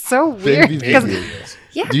 which is so weird. Baby because- videos.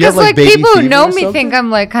 Yeah, Do you have, because like baby people who fever know or me something? think I'm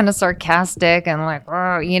like kind of sarcastic and like,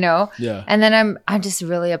 oh, Yeah. And then I'm just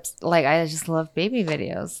really like I just love baby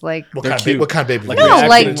videos. Like What They're kind, cute. of, what kind of baby? Like videos? no, react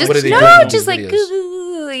like to- just what are they no, doing in just these like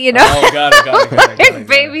videos? you know, Oh, got it. like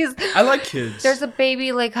babies. I like kids. There's a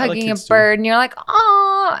baby like hugging a kids too. bird, and you're like,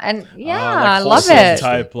 oh, and yeah, like I love wholesome it.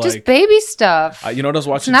 type, Just like- baby stuff. You know what I was It's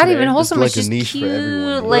watching not today? even wholesome. like It's a just niche for cute.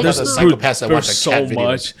 everyone. Like There's a Dude, psychopaths that there's watch so like cat videos.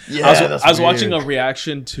 much. Yeah, I was that's watching a weird.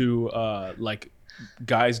 reaction to like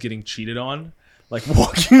guys getting cheated on, like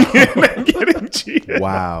walking in and getting cheated.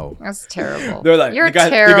 Wow. that's terrible. They're like you're the guy.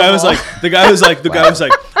 terrible. The guy was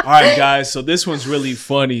like, all right, guys. So this one's really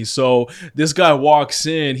funny. So this guy walks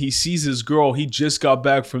in. He sees his girl. He just got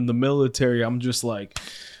back from the military. I'm just like,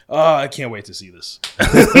 oh, I can't wait to see this.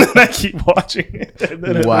 I keep watching it. And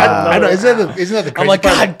then Wow. I know. Isn't that the crazy I'm like,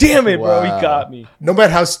 part? God damn it, bro. He Wow. got me. No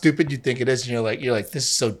matter how stupid you think it is, and you're like, this is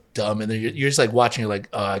so dumb, and then you're just like watching, you're like,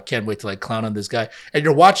 oh, I can't wait to like clown on this guy, and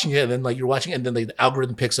you're watching it, and then like you're watching, it, and then like, the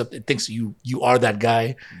algorithm picks up, it thinks you are that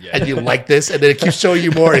guy, and you like this, and then it keeps showing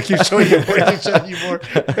you more, it keeps showing you more, it keeps showing you more.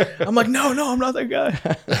 I'm like, no, I'm not that guy.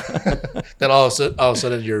 Then all of a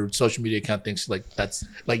sudden, your social media account thinks like that's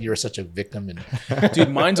like you're such a victim, and Dude,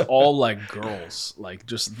 mine's all like girls, like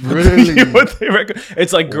just Really? what they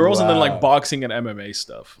it's like girls and then Wow. like boxing and MMA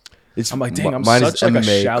stuff. It's I'm like, dang, I'm mine such is like a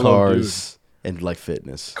MMA, shallow cars, and like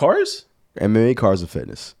fitness. Cars, MMA, cars, and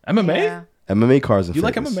fitness. MMA. Yeah. MMA, cars, and You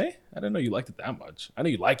like fitness. MMA? I didn't know you liked it that much. I know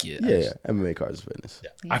you like it. Yeah, MMA, cars, and fitness.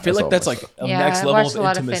 I feel That's like all that's my like stuff. a Yeah, next I level watched of a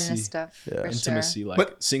lot of intimacy. fitness stuff. Yeah. For Intimacy, sure. like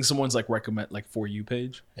But- seeing someone's like recommend like For You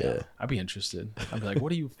page. Yeah. I'd be interested. I'd be like,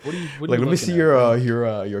 what are you Like, you let me looking see at?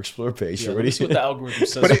 your explore page. Yeah, What let do me you see what the algorithm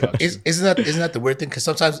says but about you. isn't that the weird thing? Because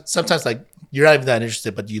sometimes like you're not even that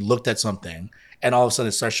interested, but you looked at something, and all of a sudden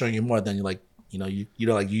it starts showing you more. Then you're like,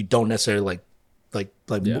 you don't necessarily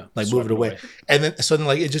Yeah, move swipe it it away, away. and then so then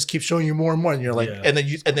like it just keeps showing you more and more, and you're like, Yeah. and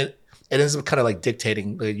then it ends up kind of like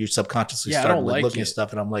dictating. Like, you subconsciously Yeah, I start don't like, like looking it. at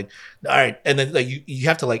stuff, and I'm like, all right, and then like you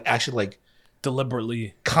have to like actually like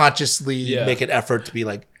Deliberately. consciously Yeah. make an effort to be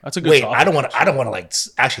like, That's a good wait, topic, I don't want to like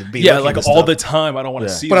actually be Yeah, looking like at all stuff. the time. I don't want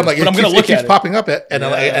to Yeah. see But I'm this, like, but I'm gonna it look keeps at it. popping up, and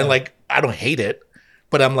I'm like, Yeah. and like I don't hate it,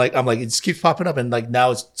 but I'm like it just keeps popping up, and like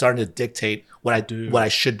now it's starting to dictate what I Dude. what I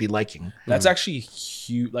should be liking. That's actually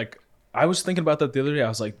huge. Like I was thinking about that the other day. I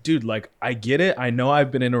was like, dude, like I get it. I know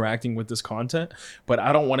I've been interacting with this content, but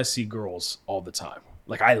I don't want to see girls all the time.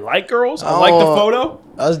 Like I like girls. I like the photo.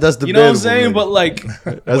 That's debatable. You know what I'm saying? But like,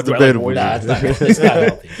 that's debatable. Nah, it's not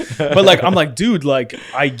healthy. But like, I'm like, dude, like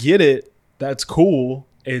I get it. That's cool.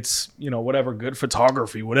 It's, you know, whatever, good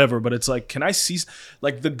photography, whatever. But it's like, can I see,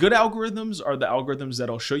 like the good algorithms are the algorithms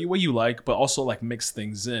that'll show you what you like, but also like mix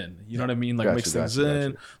things in. You know what I mean? Like mix things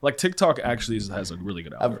in. Like TikTok actually has a really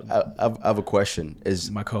good algorithm. I have a question.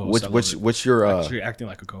 Is My co-host, what's your Actually acting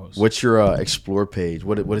like a co-host. what's your explore page?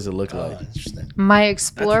 What does it look like? Interesting. My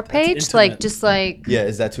explore That's page, intimate. like just like Yeah,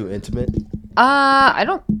 is that too intimate? I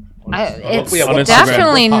don't. It's Yeah, on Instagram,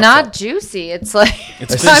 definitely what pops not up? juicy. It's like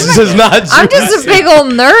This I'm, is not. I'm just a big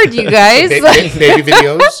old nerd, you guys. Like, Baby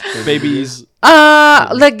videos. Babies.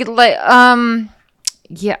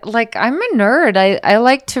 yeah, like I'm a nerd. I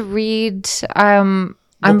like to read.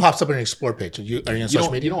 What pops up on your explore page? Are you on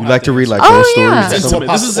social media? You like to read like Oh, ghost yeah. stories? or So something?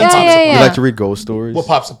 what This is pops- what intimate. pops up- Yeah. You like to read ghost stories? What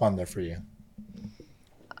pops up on there for you?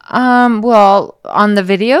 Well, on the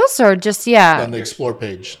videos or just On the explore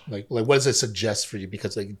page, like what does it suggest for you?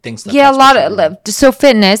 Because like things. That yeah, a that's lot what you of so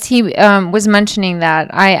fitness. He was mentioning that.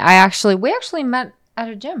 We actually met at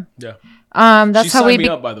a gym. Yeah. That's She how we signed me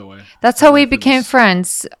up, by the way. that's how we became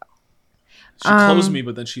friends. She closed me,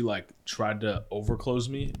 but then she like tried to overclose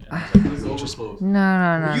me. And I was like, "Just close."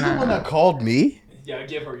 No. You the one that called me? Yeah, I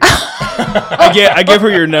gave her. I gave her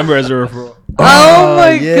your number as a referral. Oh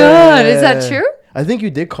my yeah. god, is that true? I think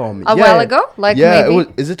you did call me A while ago? Like yeah, maybe? it was.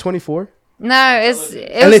 Is it 24? No, it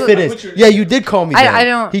LA was. Fitness. Yeah, you did call me. I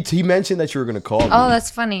then. don't- He mentioned that you were gonna call me. Oh, that's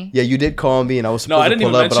funny. Yeah, you did call me, and I was supposed No, I to didn't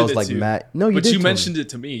pull even up, but I mention was it like, to you. Matt. No, you But did. you tell me. mentioned it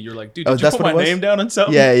to me. You're like, dude, Oh, did you that's put what my it was? name down on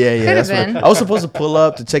something? Yeah. Could've That's what been. I was supposed to pull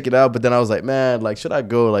up to check it out, but then I was like, man, like, should I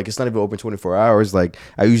go? Like, it's not even open 24 hours. Like,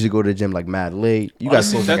 I usually go to the gym like mad late. You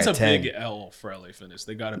guys Honestly, close like that's at a 10. big L for LA Fitness.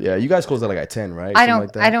 They got it. Yeah, you guys close at like at 10, right? I Something don't.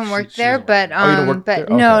 like that? I don't work She there, doesn't but Oh, you don't work but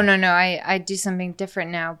there? no. Okay. I do something different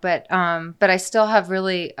now. But I still have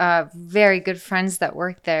really very good friends that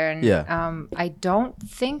work there, and Yeah. I don't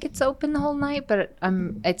think it's open the whole night, but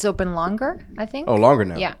it's open longer. I think. Oh, longer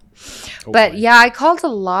now. Yeah. But yeah, I called a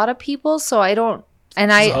lot of people, so I don't.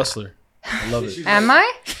 And She's a I hustler. I love it. am I?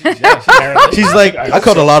 Apparently. She's like, I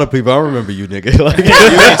called a lot of people. I don't remember you, nigga. Like,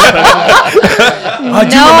 I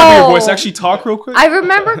do remember your voice. Actually, talk real quick. I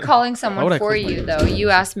remember calling Why someone would I for close my you ears? though.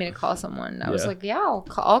 You asked me to call someone. I was Yeah. like, yeah,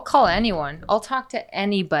 I'll call anyone. I'll talk to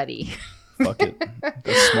anybody. Fuck it.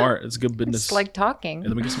 That's smart. It's good business. It's like talking. Hey,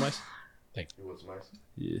 let me get some ice. Thank you.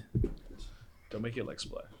 Yeah. Don't make it like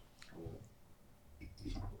splash.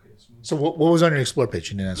 So what was on your explore page?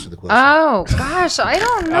 You didn't answer the question. Oh gosh, I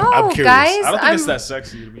don't know, I'm curious. guys. I don't think I'm- it's that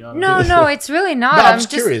sexy to be honest. No, it's really not. no, I'm I'm just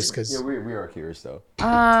just curious because Yeah, we are curious though.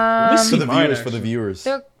 See For the mine, viewers, for the actually. viewers.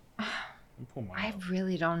 there- Pull mine I out.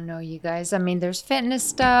 really don't know, you guys. I mean, there's fitness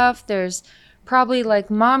stuff. There's probably like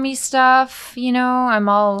mommy stuff. You know, I'm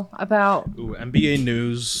all about Ooh, NBA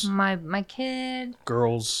news, my kid.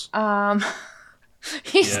 girls.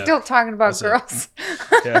 He's Yeah. still talking about That's it. girls.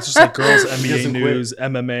 Yeah, it's just like girls, NBA doesn't quit. news,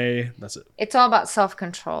 MMA. That's it. It's all about self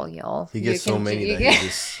control, y'all. He gets so many you that can, he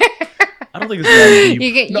just. I don't think it's that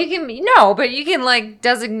deep. you can no, but you can like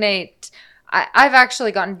designate. I've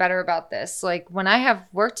actually gotten better about this. Like when I have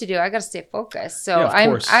work to do, I got to stay focused. So Yeah, of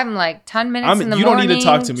course. I'm like 10 minutes in the you don't morning. need to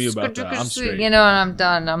talk to me about that. I'm straight. You know, and I'm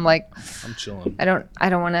done. I'm like, I'm chilling. I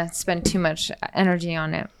don't want to spend too much energy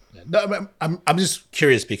on it. no, I'm just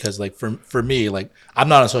curious because like for me, like I'm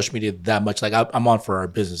not on social media that much. Like I'm on for our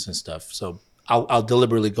business and stuff. So I'll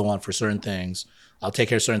deliberately go on for certain things. I'll take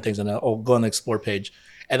care of certain things and then I'll go on the explore page.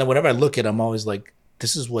 And then whenever I look at it, I'm always like,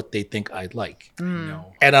 this is what they think I'd like.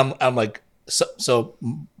 No. And I'm like, so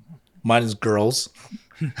mine is girls.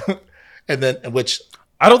 And then which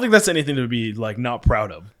I don't think that's anything to be like not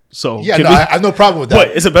proud of. So yeah, can no, we- I have no problem with that.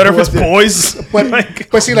 what is it better if it's boys? But, Like,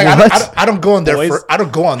 but see, like I don't go on there Boys? I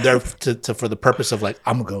don't go on there to for the purpose of like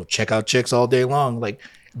I'm gonna go check out chicks all day long. Like,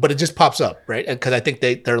 but it just pops up, right? Because I think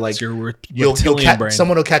they're like it's your you'll reptilian brain.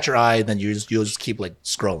 someone will catch your eye, and then you'll just keep like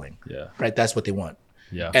scrolling. Yeah. Right. That's what they want.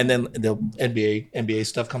 Yeah. And then the NBA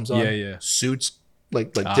stuff comes on. Yeah, yeah. Suits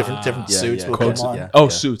like different Yeah, suits yeah. will Quotes, come on. yeah. Oh,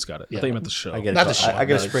 Suits got it. I Yeah. thought you meant the show. I get it. Not the show. I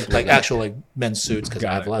get a like, sprinkle. like of that. actual like men's suits because I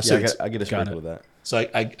Got have it. a lot of Yeah, suits. I get a Got sprinkle it. of that. So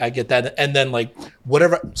I get that, and then like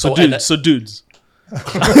whatever. So and dudes. So dudes.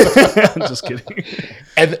 Just kidding.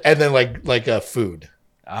 and then like food,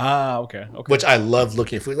 Ah, okay. Okay. which I love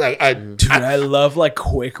looking at food. Like Dude, I love like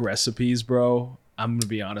quick recipes, bro. I'm gonna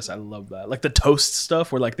be honest. I love that. Like the toast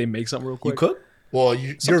stuff where like they make something real quick. You cook? Well,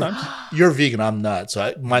 you're Sometimes. you're vegan. I'm not.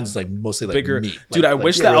 So mine's like mostly like Bigger, meat. dude. Like- I like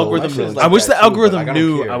wish the grill, algorithm. feels I like wish that the too, but, algorithm like, I don't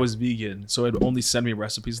knew care. I was vegan, so it'd only send me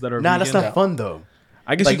recipes that are Nah, vegan. that's not fun though.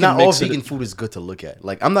 I guess like you can not all mix it- vegan food is good to look at.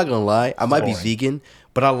 Like I'm not gonna lie, I might be vegan,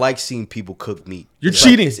 but I like seeing people cook meat. You're It's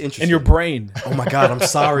cheating it's interesting. in your brain. Oh my god, I'm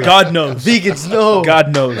sorry. God knows. Vegans know.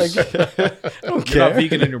 God knows. I don't You're not care.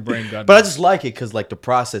 vegan in your brain. God But I knows. just like it because like the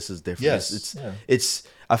process is different. Yes, It's yeah. it's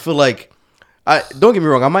I feel like I don't get me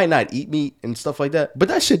wrong, I might not eat meat and stuff like that, but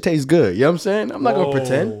that shit tastes good. You know what I'm saying? I'm not gonna Whoa.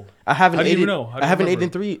 pretend. I haven't How do you ate it. know? How do I you haven't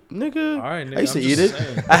remember? eaten in 3 nigga. All right, nigga, I used to I'm eat just it.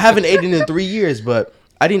 saying. I haven't eaten in 3 years, but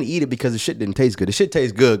I didn't eat it because the shit didn't taste good. The shit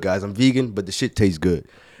tastes good, guys. I'm vegan, but the shit tastes good.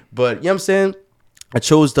 But you know what I'm saying? I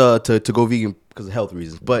chose to go vegan because of health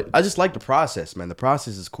reasons. But I just like the process, man. The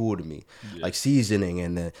process is cool to me. Like seasoning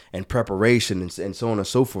and preparation and so on and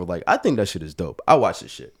so forth. Like I think that shit is dope. I watch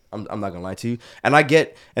this shit. I'm not gonna lie to you.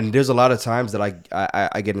 And there's a lot of times that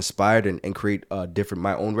I get inspired and create different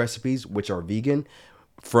my own recipes which are vegan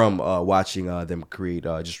from watching them create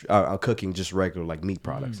just cooking just regular like meat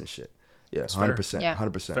products and shit. Yeah, 100%. Yeah.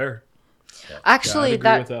 100%. Fair. Actually,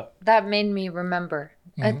 agree with that. that made me remember.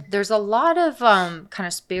 There's a lot of kind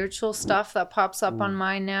of spiritual stuff that pops up on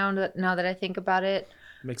mine now that I think about it.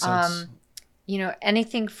 Makes sense. You know,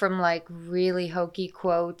 anything from like really hokey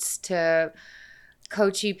quotes to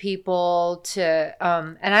coachy people to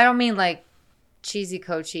and I don't mean like cheesy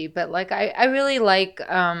coachy, but like I really like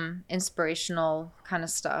inspirational kind of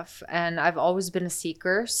stuff, and I've always been a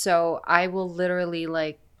seeker, so I will literally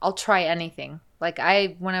like I'll try anything. Like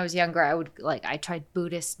when I was younger, I tried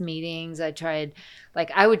Buddhist meetings. I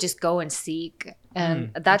would just go and seek,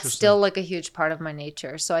 and that's still like a huge part of my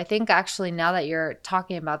nature. So I think actually now that you're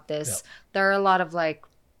talking about this, there are a lot of like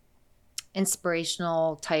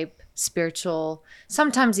inspirational type spiritual,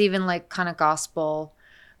 sometimes even like kind of gospel,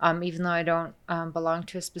 even though I don't belong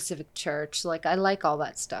to a specific church. Like I like all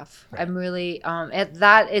that stuff. Right. I'm really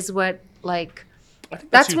that is what like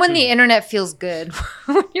that's when the internet feels good.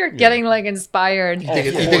 When you're getting like inspired. You think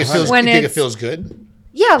it feels good?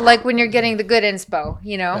 Yeah, like when you're getting the good inspo,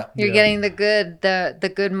 you know, you're Yeah. getting the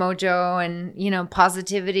good mojo and, you know,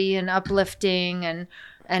 positivity and uplifting and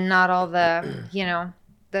not all the, you know,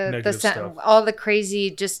 Negative stuff. all the crazy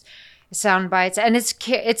just sound bites. And it's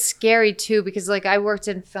scary too, because like I worked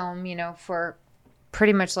in film, you know, for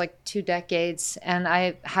pretty much like 2 decades, and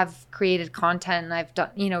I have created content and I've done,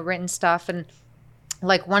 you know, written stuff. And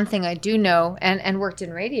like one thing I do know and worked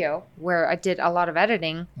in radio where I did a lot of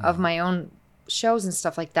editing of my own shows and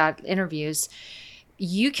stuff like that, interviews.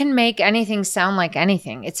 You can make anything sound like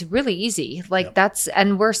anything. It's really easy. Like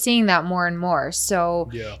and we're seeing that more and more. So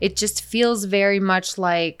it just feels very much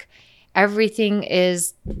like everything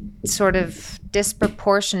is sort of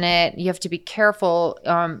disproportionate. You have to be careful.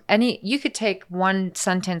 You could take one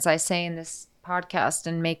sentence I say in this podcast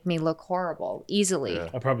and make me look horrible easily.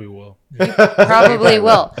 I probably will. Probably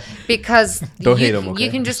will, because Don't hate him, okay?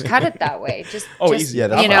 you can just cut it that way. Just Easy. Yeah,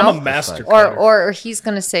 that's you fine. know, I'm a master cutter. or he's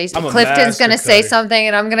gonna say I'm a Clifton's gonna master say cutter. something,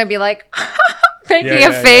 and I'm gonna be like making Yeah, a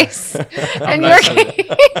yeah, face, and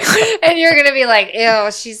and you're gonna be like,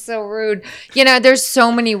 ew, she's so rude. You know, there's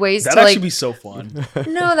so many ways That'd to actually like. be so fun.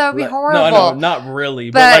 No, that would be No, horrible. no, not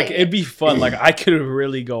really. But But- like, it'd be fun. Like, I could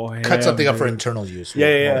really go ham. Cut something up for dude. internal use.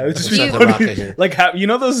 Yeah. It's just We'll be set the funny. rocket here. Like, you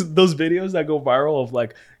know those videos that go viral of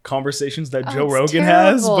like conversations that Joe it's Rogan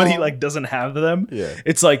has, but he terrible. like doesn't have them. Yeah.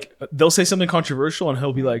 It's like they'll say something controversial and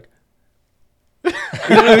he'll be like, you know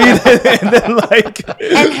what I mean? And then like,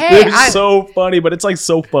 And hey, it's so funny, but it's like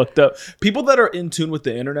so fucked up. People that are in tune with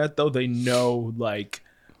the internet though, they know like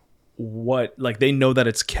what, like they know that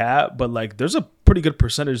it's cat, but like there's a pretty good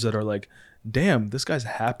percentage that are like, damn, this guy's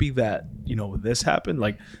happy that, you know, this happened.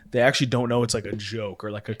 Like they actually don't know it's like a joke or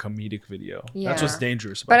like a comedic video. That's what's Yeah.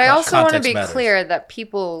 dangerous about But I that. also want to Context be matters. clear that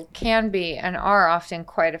people can be and are often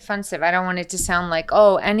quite offensive. I don't want it to sound like,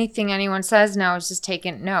 oh, anything anyone says now is just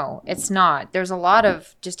taken. No, it's not. There's a lot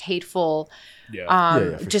of just hateful,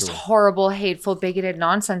 Yeah. for just sure. horrible, hateful, bigoted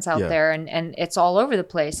nonsense out Yeah. there, and it's all over the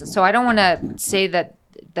place. So I don't want to say that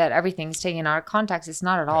everything's taken out of context. It's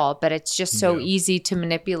not at all, but it's just so easy to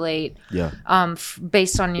manipulate Yeah.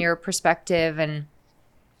 based on your perspective. And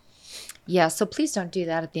yeah, so please don't do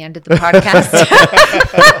that at the end of the podcast.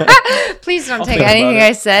 Please don't take think about anything it.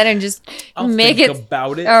 I said and just I'll make think it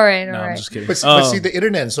about it. all right. No, All I'm right. just kidding. But see, the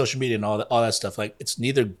internet and social media and all that stuff, like it's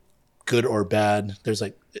neither good or bad. There's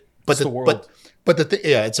like, but the world. but the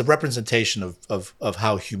it's a representation of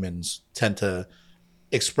how humans tend to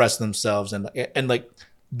express themselves, and like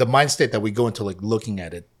the mind state that we go into, like looking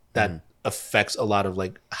at it, that affects a lot of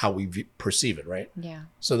like how we perceive it, right? Yeah.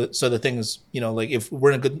 So the thing is, you know, like if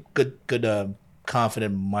we're in a good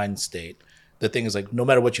confident mind state, the thing is like no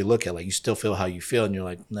matter what you look at, like you still feel how you feel, and you're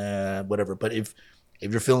like, nah, whatever. But if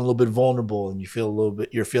you're feeling a little bit vulnerable and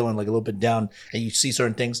you're feeling like a little bit down, and you see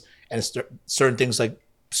certain things, and certain things like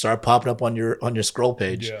start popping up on your scroll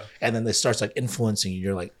page, Yeah. and then it starts like influencing you.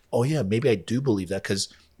 You're like, oh yeah, maybe I do believe that, because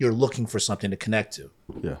you're looking for something to connect to.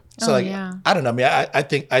 Yeah. So Oh, like, yeah. I don't know. I mean,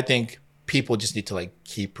 I think people just need to like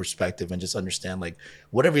keep perspective and just understand like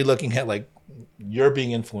whatever you're looking at, like you're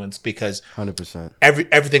being influenced because 100%.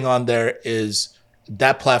 everything on there is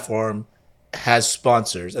that platform has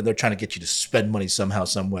sponsors and they're trying to get you to spend money somehow,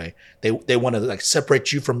 some way. They want to like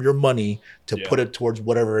separate you from your money to Yeah. put it towards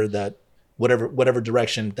whatever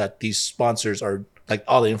direction that these sponsors are, like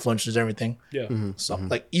all the influencers and everything. Yeah. So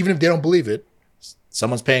like even if they don't believe it,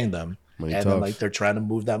 someone's paying them. Money and then talks. like they're trying to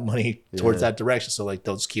move that money towards that direction. So like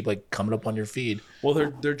they'll just keep like coming up on your feed. Well,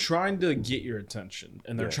 they're trying to get your attention,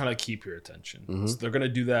 and they're trying to keep your attention. So they're gonna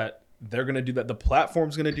do that. They're gonna do that. The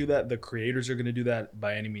platform's gonna do that. The creators are gonna do that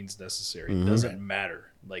by any means necessary. It doesn't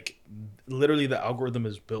matter. Like literally, the algorithm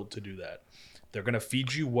is built to do that. They're gonna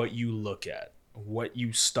feed you what you look at, what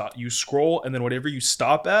you stop. You scroll, and then whatever you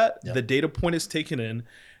stop at, the data point is taken in.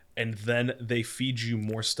 And then they feed you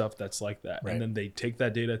more stuff that's like that. Right. And then they take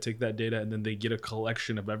that data, and then they get a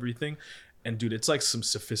collection of everything. And dude, it's like some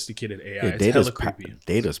sophisticated AI. It's hella creepy.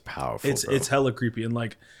 Data's powerful. It's hella creepy. And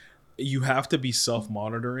like you have to be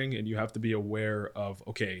self-monitoring and you have to be aware of,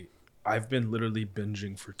 okay, I've been literally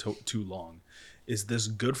binging for too long. Is this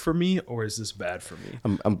good for me or is this bad for me?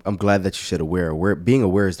 I'm glad that you said aware. Being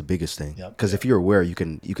aware is the biggest thing. Yep. Because if you're aware, you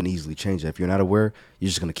can easily change that. If you're not aware, you're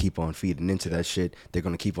just gonna keep on feeding into that shit. They're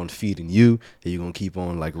gonna keep on feeding you, and you're gonna keep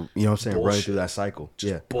on like, you know what I'm saying, running Bullshit. through that cycle.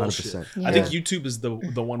 Yeah, Bullshit. 100%. I think YouTube is the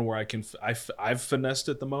one where I've finessed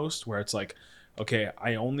it the most, where it's like, okay,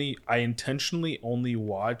 I intentionally only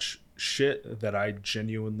watch shit that I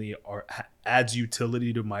genuinely adds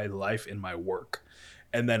utility to my life and my work.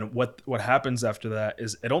 And then what happens after that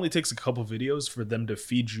is it only takes a couple videos for them to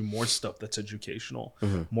feed you more stuff that's educational,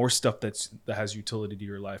 more stuff that has utility to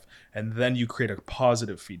your life, and then you create a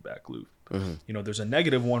positive feedback loop. You know, there's a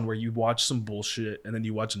negative one where you watch some bullshit and then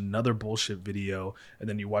you watch another bullshit video and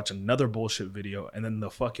then you watch another bullshit video, and then the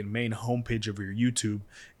fucking main homepage of your YouTube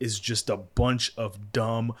is just a bunch of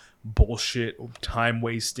dumb bullshit, time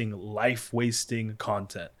wasting, life wasting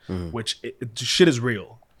content, which shit is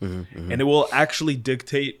real. And it will actually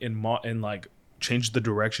dictate and like change the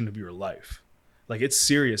direction of your life. Like it's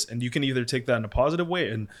serious, and you can either take that in a positive way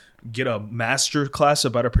and get a master class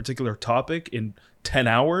about a particular topic in 10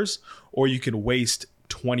 hours, or you can waste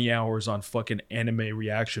 20 hours on fucking anime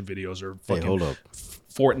reaction videos or fucking hold up.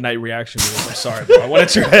 Fortnite reaction videos. I'm sorry, bro. I went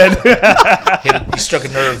at your head. He struck a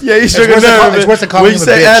nerve. Yeah, you It's struck a worse than nerve. it's worse than calling We him a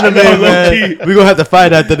say bitch. anime, man. We're gonna have to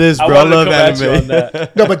fight after this, bro. I wanted to love come at you on anime.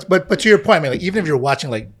 that. No, but to your point, man, like even if you're watching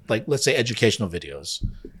like let's say educational videos,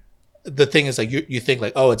 the thing is like you think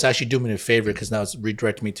like, oh, it's actually doing me a favor because now it's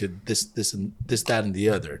redirecting me to this and this, that, and the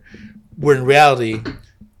other. Where in reality,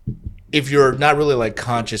 if you're not really like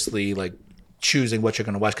consciously like choosing what you're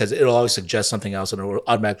going to watch, because it'll always suggest something else and it'll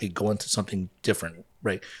automatically go into something different,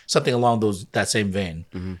 right? Something along that same vein.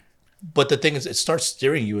 But the thing is, it starts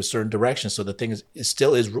steering you a certain direction. So the thing is, it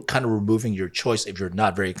still is kind of removing your choice if you're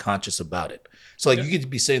not very conscious about it. So like you could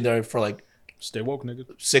be sitting there for like Stay woke, nigga.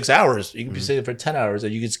 6 hours. You can be sitting for 10 hours,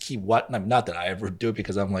 and you can just keep watching. Not that I ever do it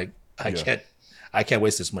because I'm like, I can't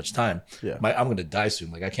waste this much time. Yeah. I'm gonna die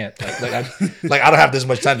soon. Like I can't. I don't have this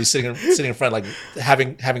much time to be sitting in front, like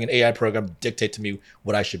having an AI program dictate to me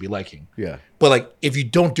what I should be liking. Yeah. But like, if you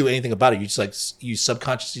don't do anything about it, you just like you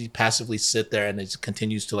subconsciously, passively sit there, and it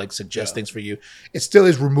continues to like suggest things for you. It still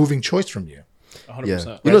is removing choice from you. 100%.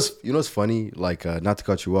 Yeah. You know what's funny? Like, not to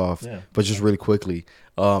cut you off, but just really quickly.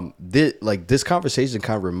 This conversation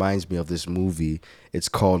kind of reminds me of this movie. It's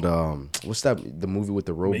called what's that? The movie with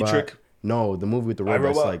the robot? Matrix? No, the movie with the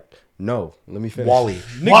robot. It's iRobot? like no. Let me finish. Wally.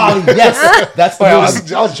 Wally. Yes, that's the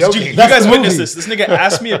movie. I was joking. You That's guys the witness movie. this. This nigga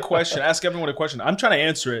asked me a question. Ask everyone a question. I'm trying to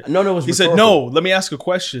answer it. No, it was He said, rhetorical. "No, let me ask a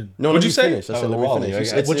question." No, What'd let you me say? finish. I said, let me Wall-E.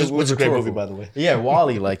 finish. Which It was is a great rhetorical. movie, by the way. Yeah,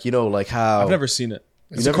 Wally. Like, you know, like how I've never seen it.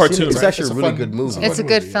 It's you a never seen cartoon. it? It's Right? actually It's a a really fun- good movie. It's a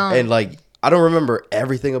good movie. film. And like, I don't remember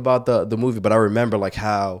everything about the movie, but I remember like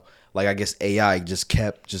how, like, I guess AI just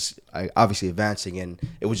kept obviously advancing, and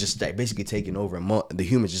it was just like, basically taking over, and the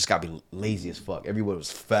humans just got to be lazy as fuck. Everyone was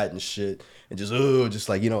fat and shit, and just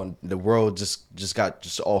like, you know, the world just got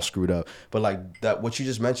all screwed up. But like that, what you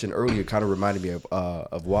just mentioned earlier kind of reminded me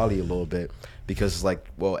of Wally a little bit, because it's like,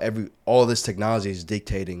 well, all this technology is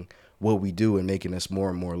dictating what we do and making us more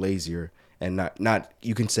and more lazier, and not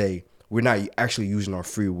you can say we're not actually using our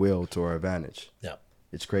free will to our advantage. Yeah.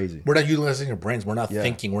 It's crazy. We're not utilizing our brains. We're not Yeah.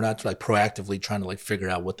 thinking. We're not like proactively trying to like figure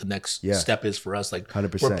out what the next Yeah. step is for us. Like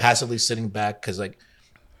 100%. we're passively sitting back because like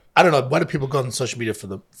I don't know, why do people go on social media for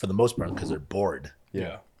the most part? Because they're bored.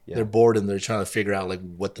 Yeah. they're bored and they're trying to figure out like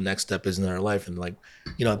what the next step is in their life, and like,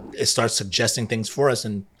 you know, it starts suggesting things for us,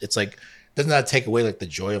 and it's like, doesn't that take away like the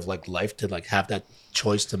joy of like life to like have that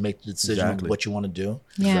choice to make the decision of what you want to do?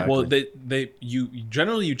 Yeah. Well, you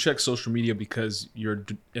generally check social media because you're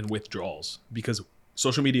in withdrawals, because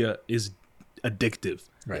social media is addictive.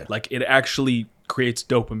 Right. Like it actually creates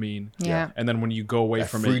dopamine. Yeah. And then when you go away That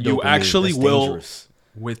from free it, you dopamine, actually that's will dangerous.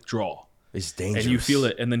 withdraw. It's dangerous. And you feel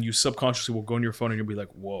it, and then you subconsciously will go on your phone and you'll be like,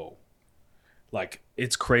 whoa. Like,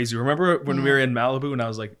 it's crazy. Remember when we were in Malibu and I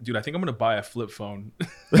was like, dude, I think I'm going to buy a flip phone.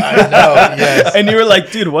 I know. Yes. And you were like,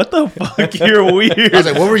 dude, what the fuck? You're weird. I was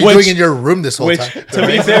like, what were you doing in your room this whole time? To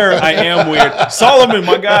be fair, I am weird. Solomon,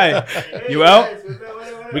 my guy. You out?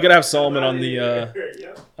 We got to have Solomon on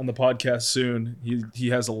the podcast soon. He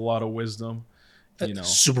has a lot of wisdom. You know.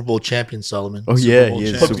 Super Bowl champion Solomon. Oh yeah, Bowl he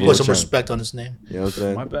is. champ. Put, Super put Bowl some champ. respect on his name. You know what I'm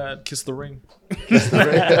saying? My bad. Kiss the ring. Have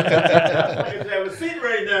a seat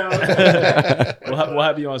right now. We'll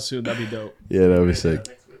have you on soon. That'd be dope. Yeah, that would be sick.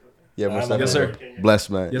 Yeah, most Yes, sir.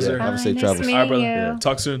 Blessed, man. Yes, Yeah, sir. Have a Bye, safe nice travels. meeting All right, brother. you. Yeah.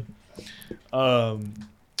 Talk soon.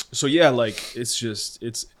 So yeah, like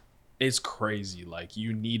it's crazy. Like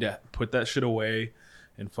you need to put that shit away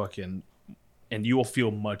and you will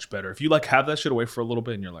feel much better. If you like have that shit away for a little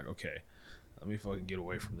bit and you're like, okay, let me fucking get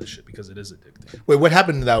away from this shit because it is addicting. Wait, what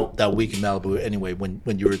happened that week in Malibu anyway? When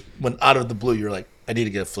out of the blue you were like, I need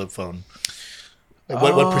to get a flip phone. Like,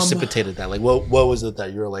 what precipitated that? Like, what was it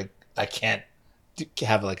that you were like, I can't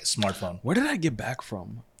have like a smartphone? Where did I get back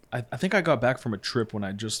from? I think I got back from a trip when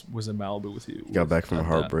I just was in Malibu with you. Got back from a Not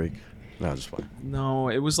heartbreak. No, just fine. that. No,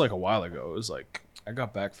 it was like a while ago. It was like I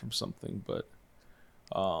got back from something, but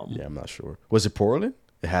Yeah, I'm not sure. Was it Portland?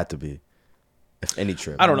 It had to be. If any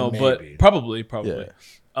trip. I don't know, Maybe. but probably.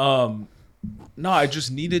 Yeah. No, I just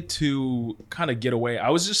needed to kind of get away. I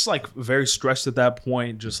was just like very stressed at that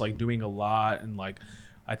point, just like doing a lot. And like,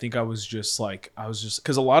 I think I was just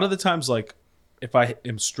because a lot of the times, like if I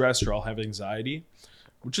am stressed or I'll have anxiety,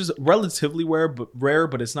 which is relatively rare,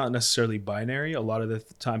 but it's not necessarily binary. A lot of the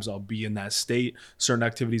times I'll be in that state. Certain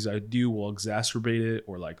activities I do will exacerbate it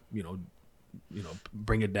or like, you know,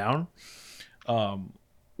 bring it down.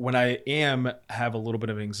 When I have a little bit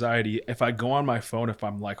of anxiety, if I go on my phone, if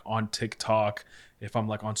I'm like on TikTok, if I'm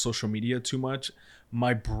like on social media too much,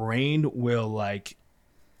 my brain will like,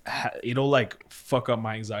 it'll like fuck up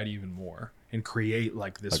my anxiety even more and create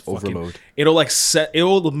like this Like fucking, overload. it'll like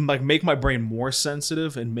make my brain more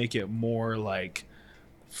sensitive and make it more like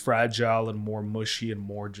fragile and more mushy and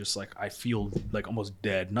more just like I feel like almost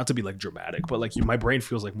dead. Not to be like dramatic, but like my brain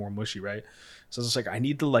feels like more mushy, right? So it's just like I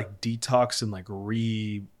need to like detox and like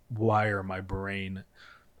rewire my brain.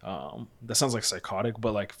 That sounds like psychotic,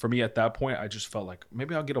 but like for me at that point, I just felt like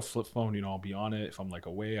maybe I'll get a flip phone. You know, I'll be on it. If I'm like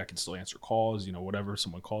away, I can still answer calls. You know, whatever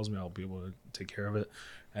someone calls me, I'll be able to take care of it,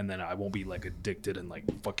 and then I won't be like addicted and like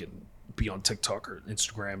fucking be on TikTok or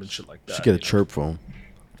Instagram and shit like that. You should get a you know? chirp phone.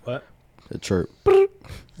 What? A chirp.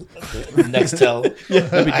 Nextel.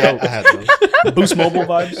 That'd be dope. I had those. Boost Mobile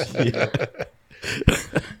vibes. Yeah.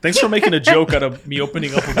 Thanks for making a joke out of me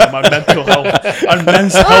opening up about my mental health on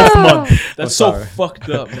Men's Health Month. That's so sorry. fucked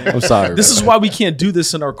up, man. I'm sorry. This is why we can't do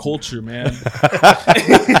this in our culture, man.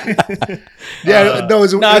 Yeah, no,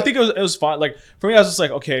 No, I think it was fine. Like for me, I was just like,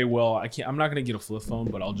 okay, well, I'm not gonna get a flip phone,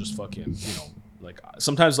 but I'll just fucking, like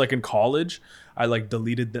sometimes like in college, I like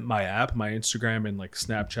deleted my app, my Instagram and like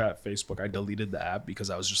Snapchat, Facebook. I deleted the app because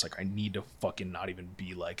I was just like, I need to fucking not even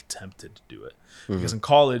be like tempted to do it. Because in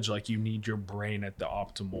college, like you need your brain at the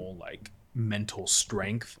optimal like mental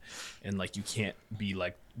strength, and like you can't be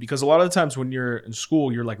like, because a lot of the times when you're in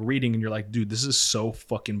school, you're like reading and you're like, dude, this is so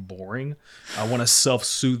fucking boring. I want to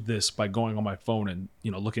self-soothe this by going on my phone and,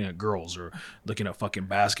 looking at girls or looking at fucking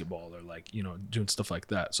basketball or like, doing stuff like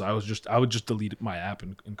that. So I would just delete my app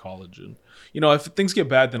in college. And, if things get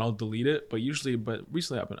bad, then I'll delete it. But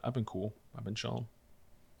recently I've been cool. I've been chilling.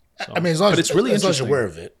 So, I mean, as long as it's really as long as you're interesting. aware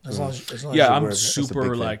of it. As long as Yeah, you're I'm aware of it. super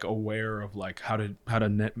big thing. like aware of like how to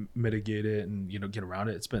mitigate it and get around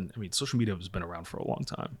it. Social media has been around for a long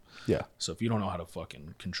time. Yeah. So if you don't know how to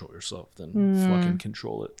fucking control yourself, then fucking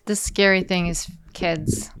control it. The scary thing is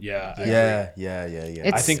kids. Yeah. I agree. Yeah.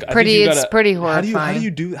 It's I think pretty. you It's gotta- pretty How horrifying. do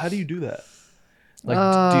you do that?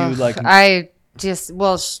 Like, do you like? I just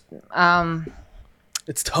It's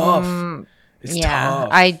tough. It's yeah. tough.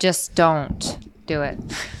 I just don't do it.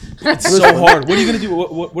 It's so hard. What are you gonna do?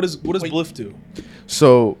 What does Bliff do?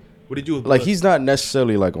 So What do you do with like Bliff? he's not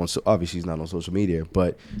necessarily like obviously he's not on social media,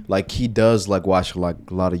 but like he does like watch like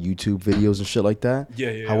a lot of YouTube videos and shit like that.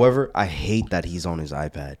 Yeah. However, I hate that he's on his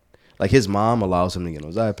iPad. Like his mom allows him to get on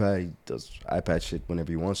his iPad. He does iPad shit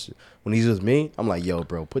whenever he wants to. When he's with me, I'm like, yo,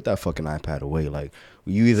 bro, put that fucking iPad away. Like,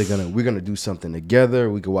 we're gonna do something together.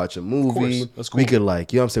 We could watch a movie. That's cool. We could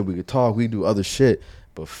like, you know what I'm saying? We could talk. We could do other shit.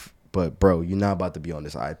 But bro, you're not about to be on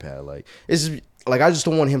this iPad. Like, it's just, like I just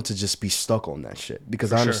don't want him to just be stuck on that shit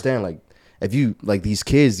because I understand like if you like these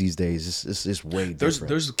kids these days, it's way different.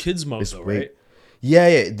 There's kids mode though, way- right?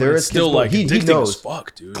 Yeah, there It's is still kids, like he addicting knows. as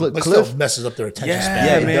fuck, dude. Cliff, But still messes up their attention Yeah, span.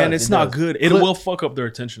 Yeah, it man, does, it's it not does. good. It Cliff- will fuck up their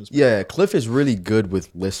attention span. Yeah, Cliff is really good with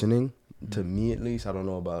listening to me at least. I don't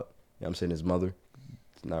know about, you know what I'm saying, his mother.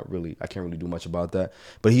 It's not really, I can't really do much about that.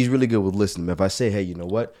 But he's really good with listening. If I say, hey, you know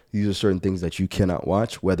what? These are certain things that you cannot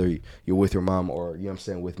watch, whether you're with your mom or, you know what I'm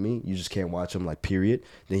saying, with me. You just can't watch them, like, period.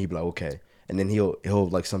 Then he'd be like, okay. And then he'll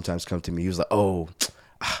like sometimes come to me. He was like, oh,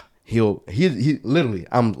 he literally,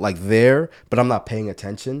 I'm like there, but I'm not paying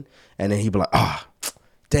attention. And then he'd be like,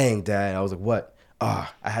 dang, Dad. I was like, what? I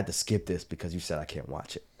had to skip this because you said I can't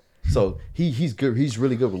watch it. So he's good. He's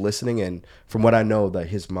really good with listening. And from what I know, that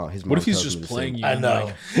his mom. What if he's tells me just the playing same- you? I and, know.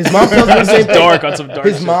 like, His mom tells me the same thing. dark on some dark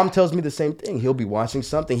His shit. mom tells me the same thing. He'll be watching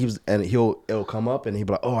something. It'll come up and he'll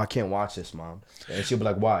be like, oh, I can't watch this, Mom. And she'll be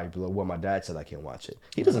like, why? He'll be like, well, my dad said I can't watch it.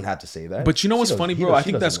 He doesn't have to say that. But you know She what's doesn't- funny, he bro? does- I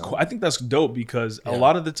she think that's doesn't know. cool. I think that's dope because a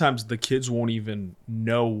lot of the times the kids won't even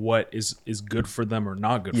know what is good for them or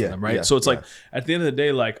not good for Yeah, them, right? yeah, So it's yeah. like at the end of the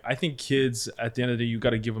day, like I think kids at the end of the day, you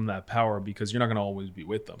got to give them that power because you're not gonna always be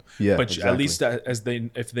with them. Yeah, but at exactly. least that,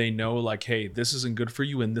 if they know, like, hey, this isn't good for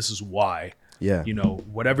you and this is why. Yeah. You know,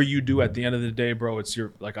 whatever you do at the end of the day, bro, it's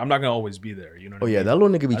your like I'm not gonna always be there. You know what Oh, I yeah. mean? That little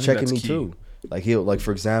nigga be I think checking that's me key. too. Like, he'll, like,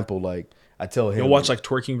 for example, like, I tell him. You'll watch like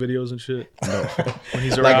twerking videos and shit. No. When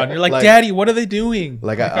he's around, you're like, like- Daddy, what are they doing?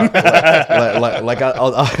 Like I'll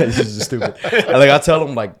this is just stupid. Like I tell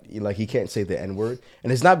him like he can't say the N word,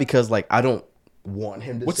 and it's not because like I don't want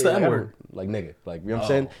him to. What's say the it. Like, I N-word? don't- Like nigga, like you know what I'm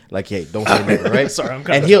saying. Like hey, don't say nigga, right? Sorry, I'm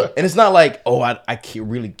and kinda- and it's not like oh I can't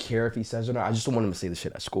really care if he says it or not. I just don't want him to say the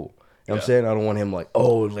shit at school. You know what I'm saying? I don't want him like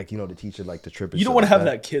oh like you know the teacher like to trip. And You don't shit want to like have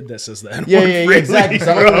that kid that says that. Yeah, exactly.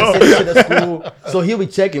 So I'm not gonna say this shit at school. So he'll be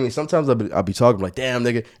checking me. Sometimes I'll be talking like, damn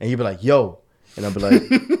nigga, and he'll be like, yo, and I'll be like,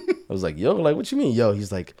 I was like, yo, like what you mean, yo?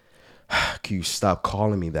 He's like, can you stop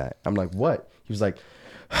calling me that? I'm like, what? He was like,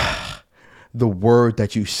 the word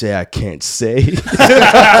that you say I can't say.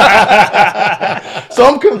 So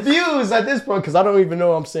I'm confused at this point because I don't even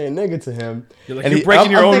know I'm saying nigga to him. You're like, you're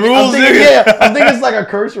breaking your own rules, thinking, nigga. yeah, I'm thinking it's like a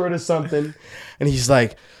curse word or something. And he's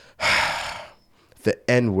like, the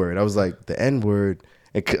N word. I was like, the N word.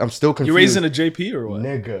 I'm still confused. You raising a JP or what?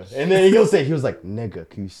 Nigga. And then he was like, nigga,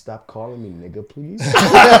 can you stop calling me nigga, please?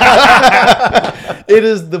 It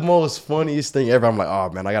is the most funniest thing ever. I'm like, oh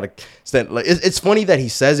man, I gotta stand. Like, it's funny that he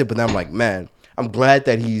says it, but then I'm like, man, I'm glad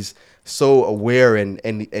that he's so aware and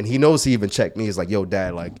he knows he even checked me. He's like, yo,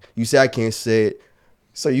 Dad, like you say I can't say it,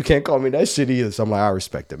 so you can't call me that shit either. So I'm like, I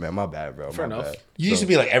respect it, man. My bad, bro. Fair My enough. bad. You used to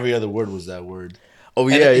be like every other word was that word. Oh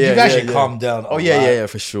And yeah, yeah. you've actually yeah. calmed down. Oh a yeah, lot. yeah,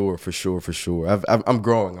 for sure. I'm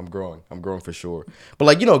growing for sure. But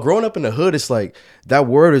like growing up in the hood, it's like that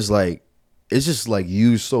word is like it's just like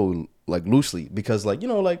used so like loosely because like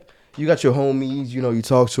like you got your homies, you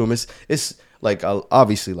talk to them. It's like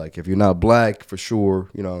obviously like if you're not black for sure,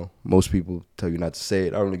 most people tell you not to say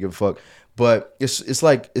it. I don't really give a fuck. But it's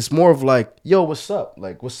like it's more of like yo, what's up?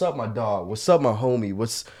 Like what's up, my dog? What's up, my homie?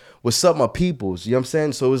 What's up, my peoples? You know what I'm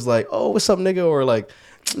saying? So it's like, oh, what's up, nigga? Or like,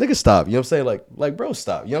 nigga, stop. You know what I'm saying? Like, bro,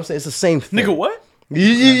 stop. You know what I'm saying? It's the same thing. Nigga, what?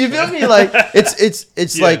 You feel me? Like,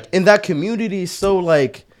 it's Yeah. like in that community, so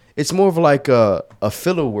like, it's more of like a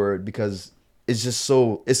filler word because it's just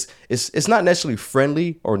so, it's not necessarily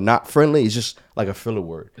friendly or not friendly. It's just like a filler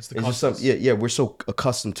word. It's the just customs. something, yeah, we're so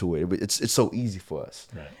accustomed to it. It's so easy for us.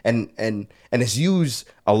 Right. And it's used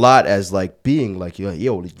a lot as like being like,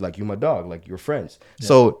 yo, like you my dog, like you're friends. Yeah.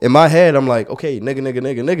 So in my head, I'm like, okay,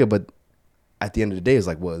 nigga, but at the end of the day, it's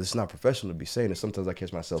like, well, this is not professional to be saying it. Sometimes I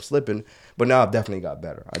catch myself slipping, but now I've definitely got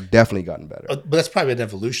better. I've definitely gotten better. But that's probably an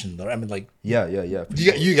evolution, though. I mean, like, Yeah.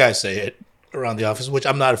 you guys say it around the office, which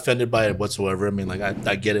I'm not offended by it whatsoever. I mean, like,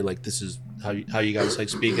 I get it. Like, this is how you guys like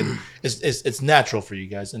speak, and it's natural for you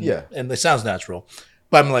guys, and Yeah. and it sounds natural.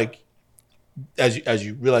 But I'm like, as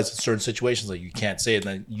you realize in certain situations, like you can't say it, and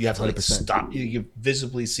then you have to like 100%. stop. You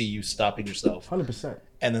visibly see you stopping yourself, 100%.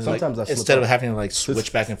 and then Sometimes I like slip instead of up. having to like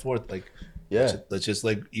switch back and forth, like. Yeah. Let's just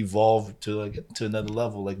like evolve to another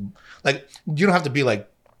level. Like you don't have to be like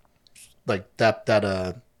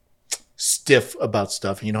that stiff about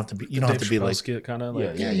stuff. And you don't have to be like skit kind of Yeah,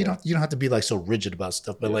 like you don't have to be like so rigid about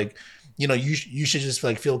stuff. But like you know, you should just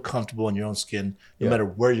like feel comfortable in your own skin, no matter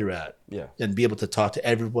where you're at, and be able to talk to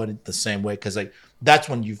everybody the same way, because like that's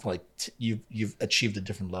when you've like you've achieved a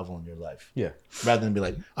different level in your life. Yeah. Rather than be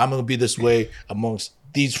like, I'm gonna be this way amongst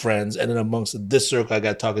these friends, and then amongst this circle I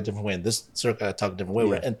gotta talk a different way, and this circle I gotta talk a different way.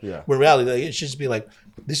 Yeah. Right? And Yeah. where reality, like, it should just be like,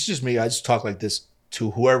 this is just me. I just talk like this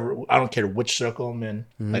to whoever. I don't care which circle I'm in.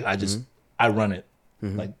 Like I run it.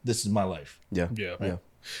 Like this is my life. Yeah. Yeah. Yeah.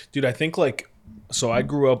 Dude, I think like, so I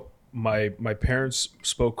grew up, my parents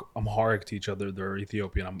spoke Amharic to each other. They're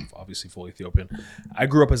Ethiopian. I'm obviously full Ethiopian. I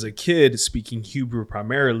grew up as a kid speaking Hebrew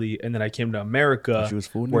primarily, and then I came to America She was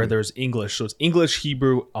full where nigga. there's English. So it's English,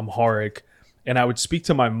 Hebrew, Amharic, and I would speak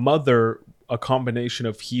to my mother a combination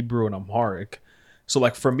of Hebrew and Amharic. So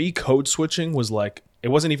like for me, code switching was like, it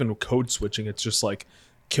wasn't even code switching. It's just like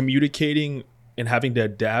communicating and having to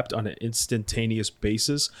adapt on an instantaneous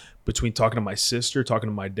basis between talking to my sister, talking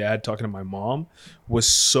to my dad, talking to my mom was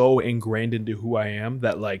so ingrained into who I am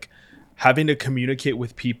that like having to communicate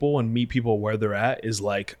with people and meet people where they're at is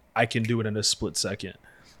like I can do it in a split second.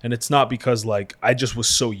 And it's not because like I just was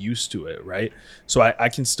so used to it, right? So I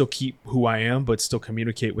can still keep who I am, but still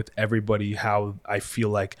communicate with everybody how I feel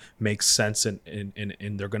like makes sense, and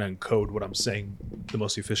they're gonna encode what I'm saying the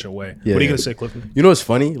most efficient way. Yeah, What are you yeah. gonna say, Clifton? You know what's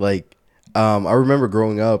funny? Like, I remember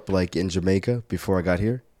growing up like in Jamaica before I got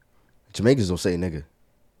here. Jamaicans don't say nigga.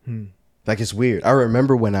 Like it's weird. I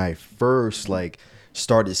remember when I first like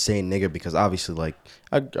started saying nigga, because obviously like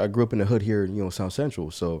I grew up in the hood here, you know, South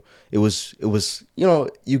Central. So it was you know,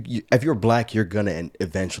 you if you're black, you're gonna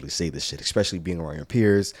eventually say this shit, especially being around your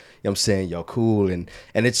peers. You know what I'm saying? Y'all cool, and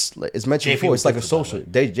it's mentioned JP before. was It's like a different, social.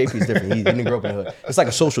 JP's different. He didn't grow up in the hood. It's like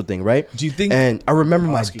a social thing, right? Do you think- And I remember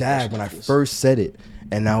my ask you dad when I questions, please. first said it,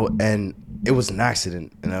 and it was an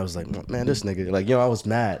accident, and I was like, man, this nigga, like, you know, I was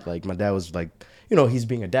mad. Like my dad was like, you know, he's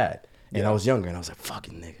being a dad, and I was younger, and I was like,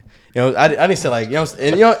 fucking nigga. You know, I didn't say like, you know,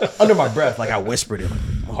 and you know, under my breath, like I whispered it, like,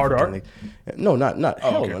 Hard fucking art? nigga. No, not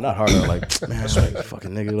hell okay. no, not hard art. Like, man, like,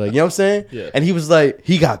 fucking nigga, like, you know what I'm saying? Yeah. And he was like,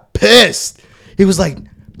 he got pissed. He was like,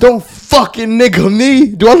 don't fucking nigga me.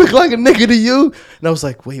 Do I look like a nigga to you? And I was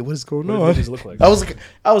like, wait, what is going What on? did he look like? I was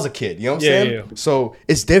a kid, you know what I'm Yeah, saying? yeah, yeah. So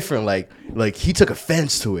it's different. Like he took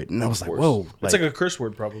offense to it, and I was like, whoa, It's like a curse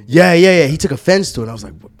word, probably. yeah. He took offense to it. And I was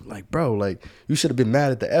like, bro, like you should have been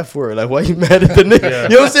mad at the F word. Like, why you mad at the nigga? Yeah. You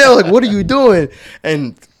know what I'm saying? Like, what are you doing?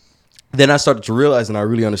 And then I started to realize, and I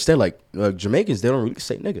really understand, like Jamaicans, they don't really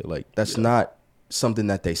say nigga. Like that's not something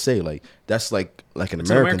that they say. Like that's like an an American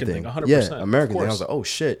American thing. thing, 100%, Yeah, American of thing. I was course. like, oh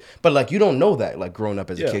shit. But like you don't know that, like growing up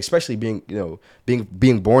as a Yeah. kid, especially being, you know,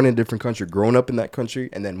 being born in a different country, growing up in that country,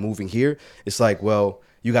 and then moving here. It's like, well,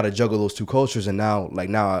 you got to juggle those two cultures, and now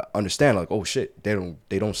I understand, like, oh shit, they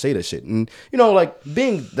don't say that shit. And you know, like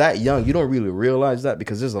being that young, you don't really realize that,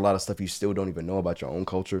 because there's a lot of stuff you still don't even know about your own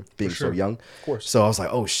culture being so sure. young. Of course. So I was like,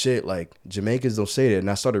 oh shit, like Jamaicans don't say that,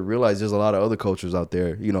 and I started to realize there's a lot of other cultures out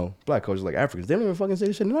there, you know, black cultures like Africans, they don't even fucking say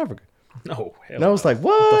this shit in Africa. No. Hell And I was like,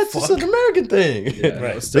 what? This is an American thing.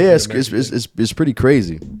 right. So yeah, it's pretty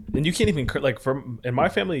crazy. And you can't even like from in my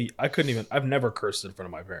family, I've never cursed in front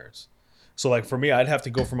of my parents. So like for me, I'd have to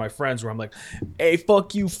go for my friends where I'm like, "Hey,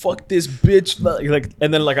 fuck you, fuck this bitch," like,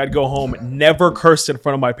 and then like I'd go home, never cursed in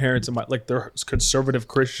front of my parents, and they're conservative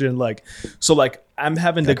Christian, like, so like I'm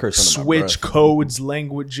having to curse under my switch breath. codes,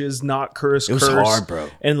 languages, not curse. It was curse. hard, bro.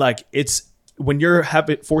 And like it's when you're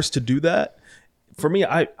forced to do that. For me,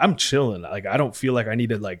 I'm chilling. Like I don't feel like I need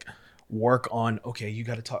to like work on. Okay, you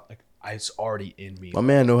got to talk. Like it's already in me. My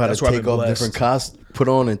man know how That's to where I've take been off blessed. different put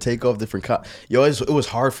on and take off different Yo, it was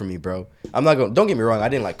hard for me, bro. I'm not gonna, don't get me wrong, I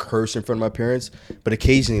didn't like curse in front of my parents, but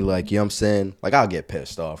occasionally, like, you know what I'm saying? Like, I'll get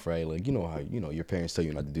pissed off, right? Like, you know how, you know, your parents tell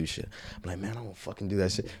you not to do shit. I'm like, man, I won't fucking do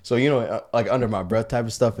that shit. So, you know, like under my breath type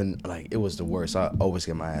of stuff, and like, it was the worst. I always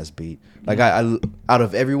get my ass beat. Like, I out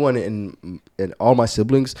of everyone in all my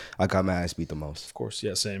siblings, I got my ass beat the most. Of course,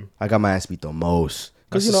 yeah, same. I got my ass beat the most.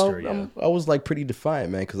 My Because, you know, sister, yeah. I was like pretty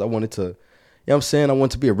defiant, man, because I wanted to, you know what I'm saying? I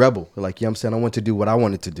wanted to be a rebel. Like, you know what I'm saying? I wanted to do what I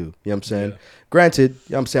wanted to do. You know what I'm saying? Yeah. Granted, you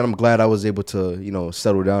know what I'm saying? I'm glad I was able to, you know,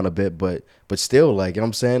 settle down a bit, but still, like, you know what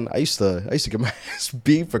I'm saying? I used to get my ass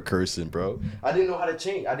beat for cursing, bro. I didn't know how to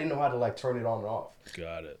change. I didn't know how to like turn it on and off.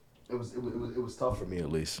 Got it. It was tough for me,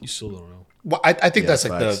 at least. You still don't know. Well, I think Yeah, that's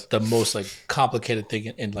like facts. the most like complicated thing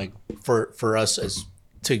in like for us as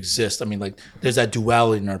to exist. I mean, like there's that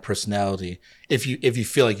duality in our personality. If you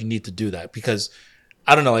feel like you need to do that, because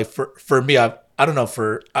I don't know, like for me, I don't know,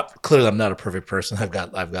 clearly I'm not a perfect person. I've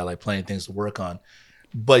got like plenty of things to work on,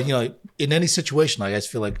 but you know, in any situation, like I just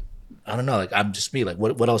feel like I don't know, like I'm just me. Like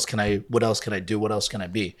what else can I do? What else can I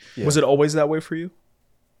be? Was it always that way for you?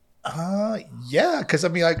 Yeah, because I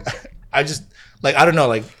mean, like I just like I don't know,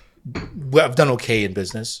 like well, I've done okay in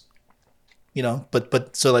business, you know.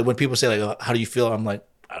 But so like when people say like, oh, how do you feel? I'm like,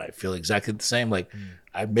 I feel exactly the same. Like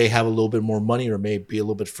I may have a little bit more money or may be a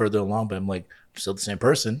little bit further along, but I'm like I'm still the same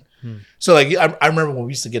person. So like I remember when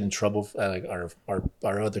we used to get in trouble at like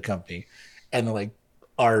our other company, and like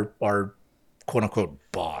our quote unquote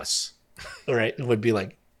boss, right, would be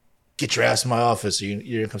like, get your ass in my office, or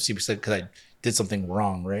you're gonna come see me because I did something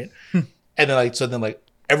wrong, right? And then like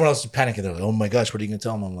everyone else is panicking. They're like, oh my gosh, what are you gonna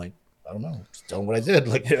tell them? I'm like, I don't know. Just tell them what I did.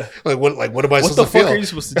 Like what am I supposed to feel? What the fuck are you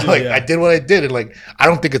supposed to do? Like I did what I did, and like I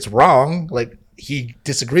don't think it's wrong. Like he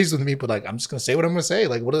disagrees with me, but like I'm just gonna say what I'm gonna say.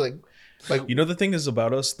 Like what are like You know, the thing is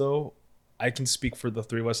about us though, I can speak for the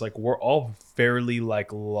three of us. Like we're all fairly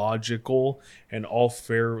like logical and all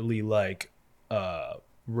fairly like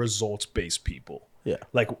results based people. Yeah.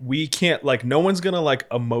 Like we can't like no one's gonna like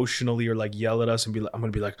emotionally or like yell at us and be like, I'm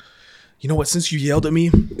gonna be like, you know what, since you yelled at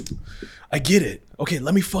me, I get it. Okay,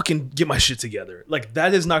 let me fucking get my shit together. Like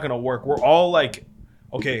that is not gonna work. We're all like,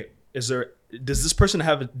 okay, does this person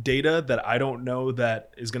have data that I don't know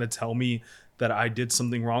that is gonna tell me that I did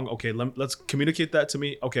something wrong? Okay, let's communicate that to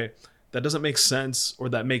me. Okay, that doesn't make sense, or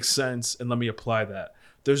that makes sense, and let me apply that.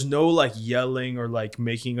 There's no like yelling or like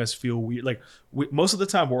making us feel weird. Like most of the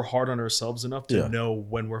time we're hard on ourselves enough to know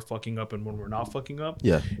when we're fucking up and when we're not fucking up.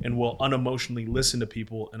 Yeah. And we'll unemotionally listen to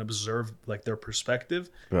people and observe like their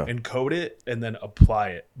perspective and code it and then apply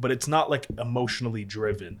it. But it's not like emotionally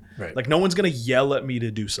driven. Right. Like no one's going to yell at me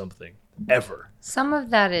to do something ever. Some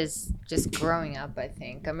of that is just growing up, I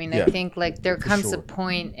think. I mean, I think like there comes a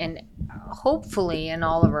point, and hopefully in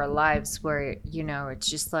all of our lives, where, you know, it's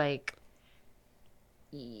just like,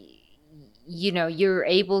 you know, you're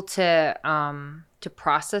able to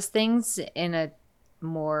process things in a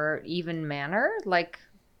more even manner. Like,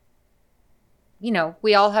 you know,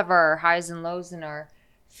 we all have our highs and lows and our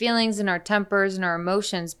feelings and our tempers and our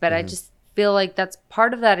emotions, but I just feel like that's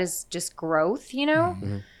part of that is just growth, you know?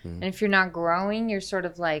 And if you're not growing, you're sort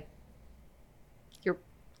of like,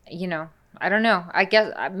 you know, I don't know. I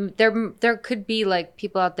guess there could be like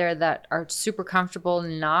people out there that are super comfortable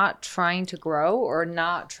not trying to grow or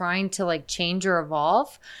not trying to like change or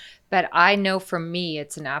evolve. But I know for me,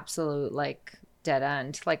 it's an absolute like dead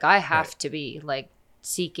end. Like I have to be like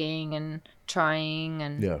seeking and trying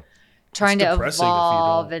and trying to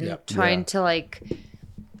evolve and trying to like,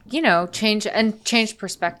 you know, change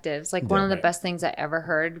perspectives. Like one of the best things I ever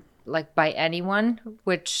heard, like by anyone,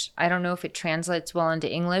 which I don't know if it translates well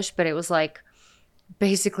into English, but it was like,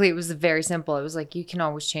 basically it was very simple. It was like, you can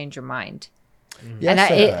always change your mind.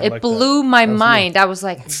 Yes, and it like blew my mind. I was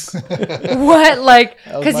like, what? Like,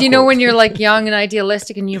 because you know, when you're like young and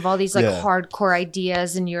idealistic and you have all these like hardcore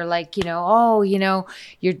ideas and you're like, you know, oh, you know,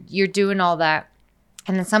 you're doing all that.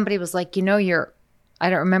 And then somebody was like, you know, I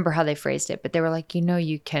don't remember how they phrased it, but they were like, you know,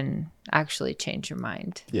 you can actually change your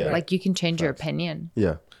mind. Yeah. Like you can change your opinion.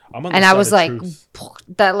 Yeah. And I was like,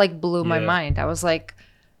 that like blew my mind. I was like,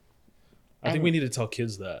 I think we need to tell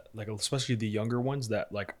kids that, like, especially the younger ones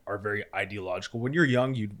that like are very ideological. When you're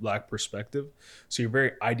young, you lack perspective. So you're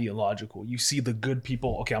very ideological. You see the good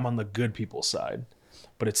people. Okay, I'm on the good people side.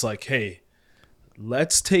 But it's like, hey,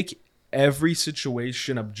 let's take every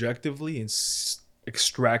situation objectively and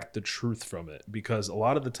extract the truth from it. Because a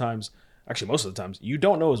lot of the times, actually most of the times, you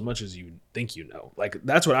don't know as much as you think you know. Like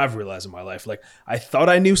that's what I've realized in my life. Like I thought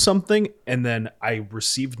I knew something, and then I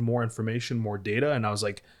received more information, more data, and I was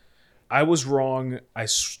like, I was wrong. I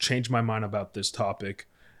changed my mind about this topic.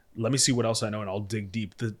 Let me see what else I know, and I'll dig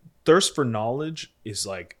deep. The thirst for knowledge is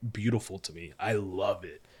like beautiful to me. I love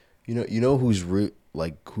it. You know who's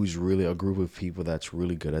really a group of people that's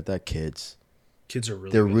really good at that? Kids. Kids are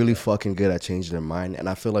really they're really fucking good at changing their mind, and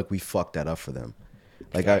I feel like we fucked that up for them.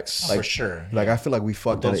 For sure. Like I feel like we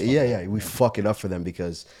fucked that. We fuck it up for them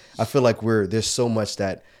because I feel like there's so much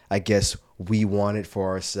that I guess we wanted for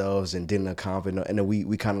ourselves and didn't accomplish, and then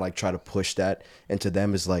we kind of like try to push that into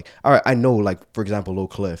them. Is like, all right, I know, like for example, Lil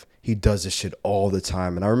Cliff, he does this shit all the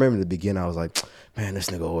time, and I remember in the beginning I was like, man, this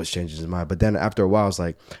nigga always changes his mind. But then after a while, I was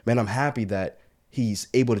like, man, I'm happy that he's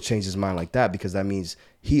able to change his mind like that, because that means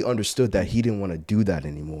he understood that he didn't want to do that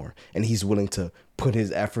anymore, and he's willing to put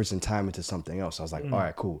his efforts and time into something else. I was like, all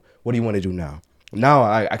right, cool. What do you want to do now? Now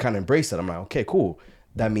I kind of embrace that. I'm like, okay, cool.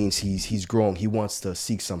 That means he's growing. He wants to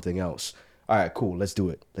seek something else. All right, cool. Let's do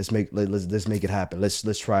it. Let's make it happen.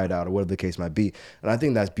 Let's try it out, or whatever the case might be. And I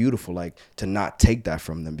think that's beautiful, like to not take that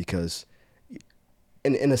from them, because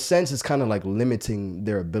in a sense it's kind of like limiting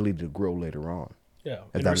their ability to grow later on. Yeah,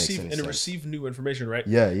 and receive new information, right?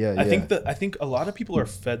 Yeah. I think a lot of people are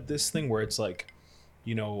fed this thing where it's like,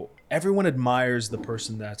 you know, everyone admires the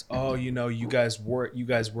person that's, oh, you know, you guys were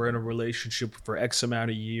in a relationship for X amount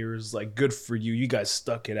of years, like, good for you, you guys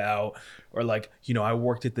stuck it out. Or like, you know, I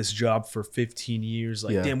worked at this job for 15 years,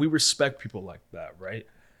 like, damn, we respect people like that, right?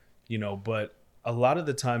 You know, but a lot of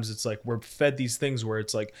the times it's like we're fed these things where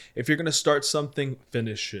it's like, if you're gonna start something,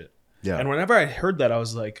 finish it. Yeah. And whenever I heard that, I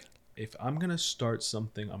was like, if I'm gonna start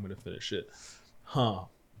something, I'm gonna finish it.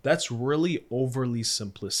 That's really overly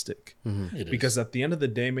simplistic. Because at the end of the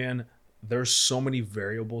day, man, there's so many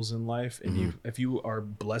variables in life, and if you are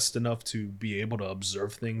blessed enough to be able to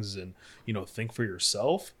observe things and, you know, think for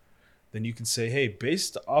yourself, then you can say, hey,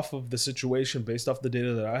 based off of the situation, based off the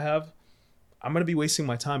data that I have, I'm gonna be wasting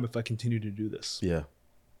my time if I continue to do this. Yeah.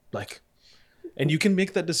 Like, and you can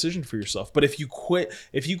make that decision for yourself. But if you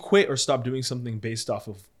quit or stop doing something based off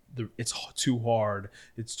of it's too hard,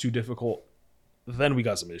 it's too difficult, then we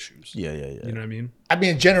got some issues. Yeah. You know what I mean? I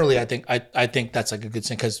mean, generally, I think that's like a good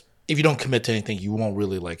thing, because if you don't commit to anything, you won't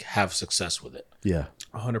really like have success with it. Yeah.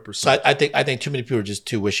 100%. So I think too many people are just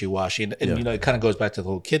too wishy washy, and you know, it kind of goes back to the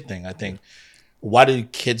whole kid thing. I think, why do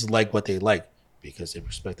kids like what they like? Because they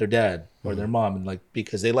respect their dad or their mom, and like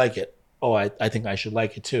because they like it. Oh, I think I should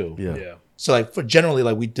like it too. Yeah. So like for generally,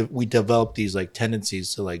 like we develop these like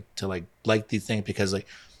tendencies to like these things, because like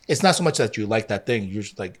it's not so much that you like that thing. You're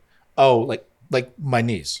just like, oh, like my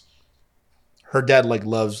niece, her dad like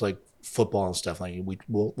loves like football and stuff. Like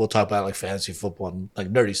we'll talk about like fantasy football and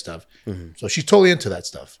like nerdy stuff. So she's totally into that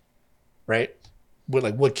stuff, right? But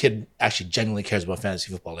like, what kid actually genuinely cares about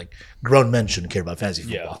fantasy football? Like, grown men shouldn't care about fantasy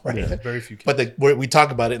football, right? Yeah, very few kids. But like we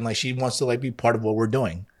talk about it, and like she wants to like be part of what we're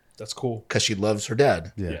doing That's cool. because she loves her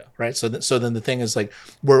dad, Yeah. right? So then the thing is like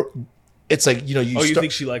it's like, you know, You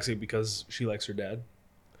think she likes it because she likes her dad?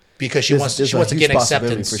 because she wants to There's a gain huge possibility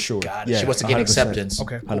acceptance for sure. Got it. Yeah, she wants to gain 100%. acceptance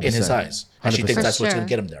Okay. in his eyes, and she 100%. thinks that's For what's sure. gonna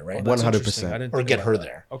get him there, right? That's 100%. interesting. I didn't Or think get about her that.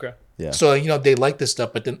 there. Okay. Yeah. So you know, they like this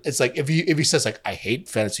stuff, but then it's like if he says like, I hate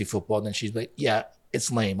fantasy football, then she's like, yeah,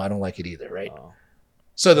 it's lame, I don't like it either, right? Oh.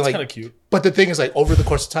 So then That's like, kind of cute. but the thing is, like, over the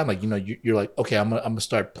course of time, like, you know, you're like, okay, I'm gonna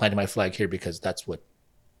start planting my flag here because that's what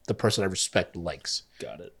the person I respect likes.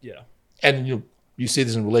 Got it. Yeah. And you see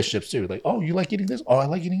this in relationships too. Like, oh, you like eating this? Oh, I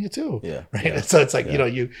like eating it too. Yeah. Right. Yeah. So it's like, you know,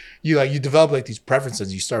 you develop like these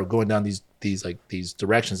preferences. You start going down these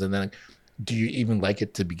directions, and then like, do you even like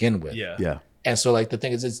it to begin with? Yeah. Yeah. And so like the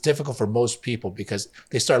thing is, it's difficult for most people because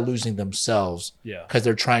they start losing themselves. Yeah. Because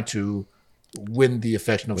they're trying to win the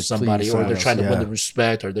affection of Like, somebody, please or they're someone trying to else, win yeah. the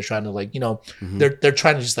respect, or they're trying to like, you know, they're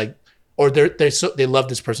trying to just like, or they love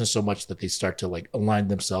this person so much that they start to like align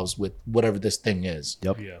themselves with whatever this thing is,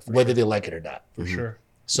 Yep. Yeah. For whether they like it or not. For sure.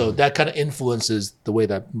 So that kind of influences the way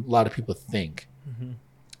that a lot of people think.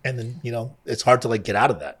 And then, you know, it's hard to like get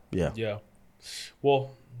out of that. Yeah. Yeah.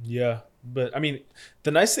 Well, yeah. But I mean,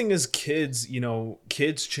 the nice thing is kids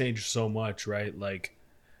change so much, right? Like,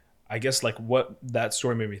 I guess like what that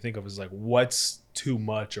story made me think of is like, what's too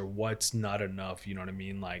much or what's not enough? You know what I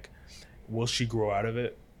mean? Like, will she grow out of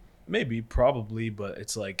it? Maybe, probably. But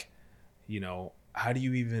it's like, you know, how do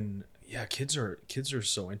you even, kids are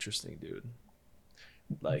so interesting, dude.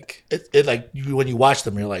 Like, It like when you watch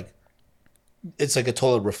them, you're like, it's like a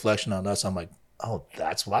total reflection on us. I'm like, oh,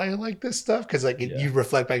 that's why I like this stuff. Cause like you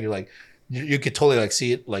reflect back, you're like, you could totally like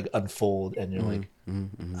see it like unfold, and you're like,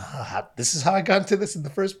 this is how I got into this in the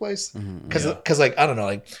first place. Cause like, I don't know,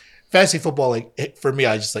 like fantasy football, like for me,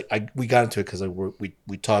 I just like, we got into it cause like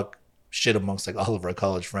we talk shit amongst like all of our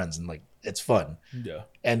college friends, and like, it's fun. yeah.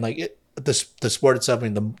 And like the sport itself, I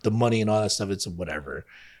mean, the money and all that stuff, it's whatever.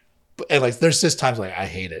 But and like there's just times like I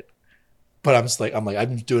hate it, but I'm just like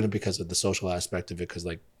I'm doing it because of the social aspect of it. Because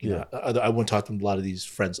like you know, I wouldn't talk to a lot of these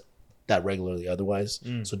friends that regularly otherwise.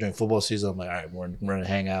 So during football season, I'm like, all right, we're gonna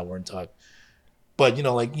hang out, we're gonna talk. But you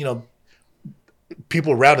know, like you know,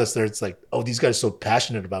 people around us, there, it's like, oh, these guys are so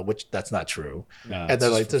passionate about, which that's not true. Nah, And it's they're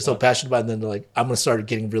just like, for they're so fun. passionate about it, and then they're like, I'm gonna start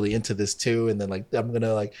getting really into this too, and then like I'm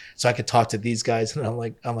gonna like, so I could talk to these guys, and I'm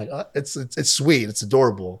like, oh, it's sweet, it's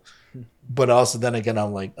adorable, but also then again,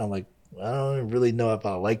 I'm like, I don't really know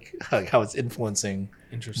about like how it's influencing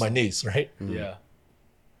Interesting. my niece, right? Yeah.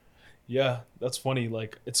 Yeah, that's funny.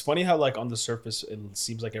 Like, it's funny how, like, on the surface, it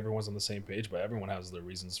seems like everyone's on the same page, but everyone has their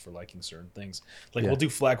reasons for liking certain things. Like, we'll do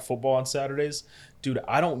flag football on Saturdays. Dude,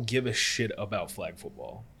 I don't give a shit about flag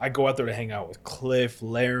football. I go out there to hang out with Cliff,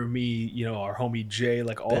 Laramie, you know, our homie Jay,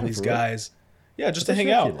 like, all these for real? guys. Yeah, just to hang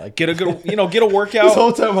sure if you out, like get a good, get a This workout.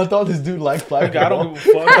 whole time I thought this dude liked flag Like, I don't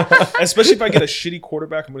give a fuck. Especially if I get a shitty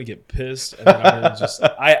quarterback, I'm gonna get pissed. And then I'm gonna just,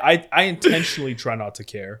 I intentionally try not to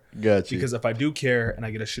care. Got you. Because if I do care and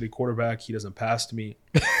I get a shitty quarterback, he doesn't pass to me.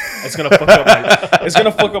 It's gonna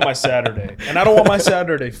fuck up my Saturday, and I don't want my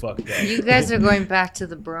Saturday fucked up. You guys are going back to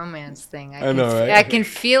the bromance thing. I know, right? I can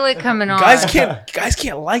feel it coming on. Guys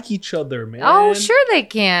can't like each other, man. Oh, sure they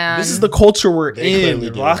can. This is the culture we're They in, clearly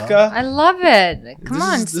do, Raka. I love it. Come This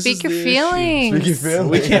on, is- this speak is your the issue. feelings. Speak your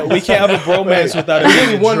feelings. We can't have a bromance without There's it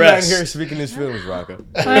only being one man addressed. here speaking his feelings, Rocco.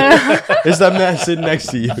 It's that man sitting next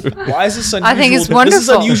to you. Why is this unusual? I think it's This is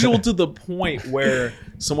wonderful. unusual to the point where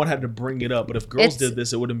someone had to bring it up. But if girls It's- did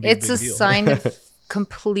this, it wouldn't be a It's big a deal. sign of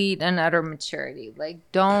complete and utter maturity. Like,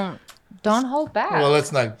 don't hold back. Well,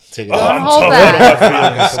 let's not take it. Oh, Don't I'm hold tough. back. I don't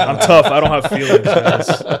have feelings. I'm tough. I don't have feelings.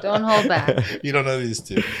 Guys. Don't hold back. You don't know these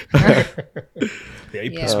two. Yeah, he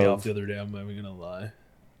pissed me Yeah. off the other day. I'm not even gonna lie,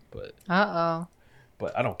 but Uh-oh.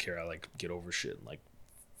 I don't care. I like get over shit in like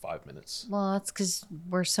 5 minutes. Well, that's because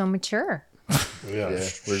we're so mature. Yeah. Yeah,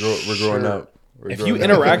 we're growing up. If you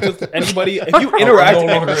interact with anybody, if you interact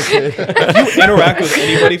with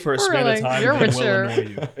anybody for a We're span like, of time, you're they will mature. annoy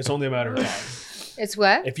you. It's only a matter of time. It's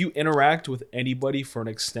what? If you interact with anybody for an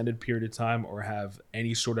extended period of time or have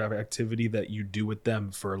any sort of activity that you do with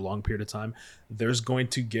them for a long period of time, there's going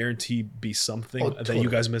to guarantee be something that you totally.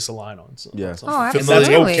 guys misalign on. So, Yeah. something. Oh, And that's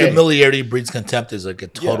absolutely. okay. Familiarity breeds contempt is like a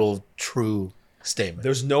total true statement.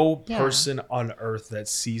 There's no Yeah. person on earth that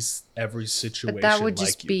sees every situation But that would like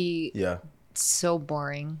just you. be Yeah. so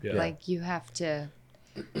boring. Yeah. Like, you have to...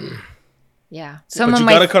 Yeah. But Someone you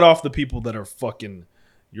might... gotta cut off the people that are fucking.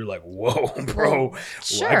 You're like, whoa, bro. Well, I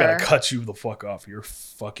sure. gotta cut you the fuck off. You're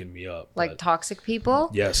fucking me up. like But toxic people.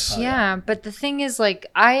 yes. Yeah, but the thing is, like,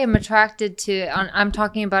 I am attracted to. I'm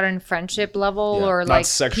talking about on friendship level, Yeah, or not like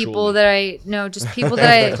sexually. people that I no, just people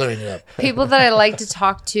that Clearing it up. people that I like to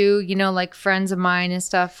talk to. You know, like friends of mine and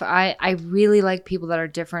stuff. I really like people that are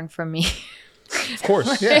different from me. Of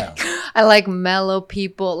course. Yeah. I like mellow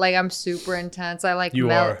people. Like, I'm super intense. I like You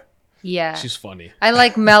are. Yeah, She's funny. I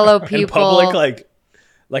like mellow people. In public,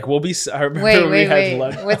 like we'll be. I remember when we had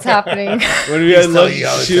lunch. What's happening? When we had telling lunch, you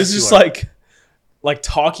how she was intense just you are. like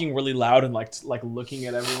talking really loud and like looking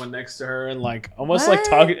at everyone next to her and like almost like What?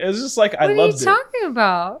 talking. It was just like I What are you loved it. talking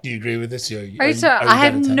about? Do you agree with this? Are you I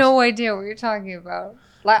have no idea what you're talking about.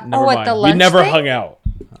 Like, Never at mind. the lunch We never thing? hung out.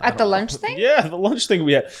 At the lunch thing? Yeah, the lunch thing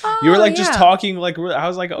we had. Oh, You were like just yeah. talking like I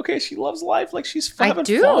was like, okay, she loves life. Like she's I having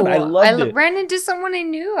do. fun. I loved it. ran into someone I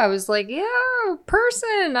knew. I was like, yeah,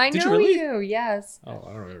 person. I Did you know really? you. Yes. Oh,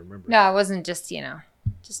 I don't really remember. No, I wasn't just,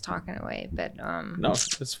 just talking away. But No,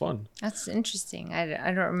 it's fun. that's interesting. I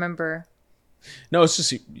don't remember. No, it's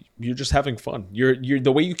just you're just having fun. You're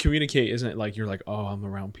the way you communicate isn't like you're like, oh, I'm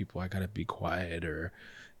around people, I gotta be quiet, or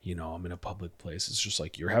I'm in a public place. It's just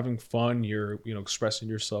like you're having fun. You're expressing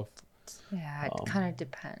yourself. Yeah, it kind of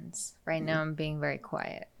depends. Right now, I'm being very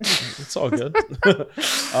quiet. It's all good.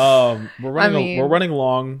 We're running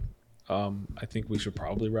long. I think we should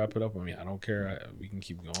probably wrap it up. I mean, I don't care. We can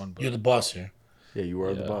keep going. But You're the boss here. Yeah, you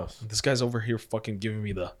were the boss. This guy's over here fucking giving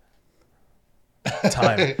me the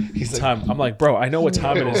time. He's like, Time. I'm like, bro, I know what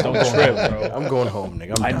time it is. Don't trip, bro. I'm going home,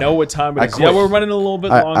 nigga. I know what time it I is. quit. Yeah, we're running a little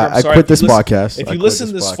bit I- longer. I- I'm I sorry. quit If you this listen- podcast. If I you quit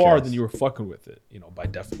listen this this far, podcast. then you were fucking with it. By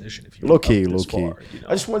definition. If you Low went key, up low this key. far,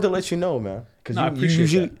 I just wanted to let you know, man. Because No, I you appreciate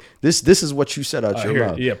usually this is what you said out your Here,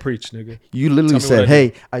 mouth. yeah, preach, nigga. You Tell literally me what I said, do.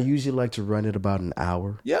 "Hey, I usually like to run it about an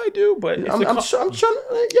hour." Yeah, I do, but if I'm the trying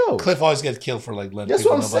to, yo. Cliff always gets killed for like letting That's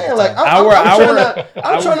people what I'm know about saying. the Like, time.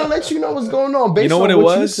 I'm trying to let you know what's going on based you know on what it you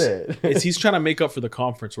was? said. It's he's trying to make up for the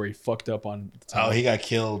conference where he fucked up on the time. Oh, he got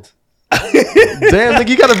killed. Damn, nigque,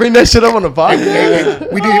 you gotta bring that shit up on the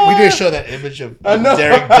podcast. We did show that image of I know.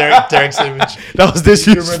 Derek's image. That was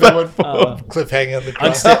disrespectful. Cliff hanging on the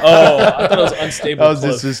cross. I thought it was unstable. That was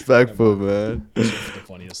Cliff. disrespectful, man. The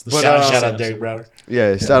funniest. The But, saddest Shout thing out I've Derek seen. Brown.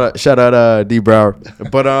 Yeah, shout out D Brower.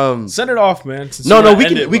 But Send it off, man. since no, you no, wanna we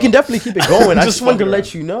end can it, we bro. can definitely keep it going. I Just just wanted to fucking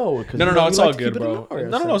let you know. 'cause, No, you know, it's we all like to good, keep it bro.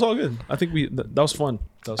 an hour, No, it's all good. I think that was fun.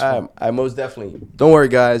 That was fun. I most definitely. Don't worry,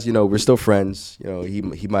 guys. We're still friends. He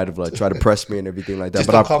might have like tried to press me and everything like that. Just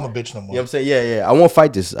but don't I, call him a bitch no more. you know what I'm saying? Yeah. I won't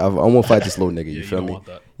fight this. I won't fight this little nigga. You you feel don't me? want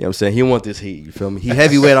that. You know what I'm saying? He want this heat. You feel me? He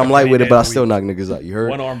heavyweight. I'm lightweight, but I still knock niggas out. You heard?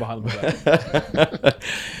 One arm behind the back.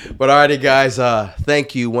 But alrighty, guys.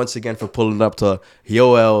 Thank you once again for pulling up to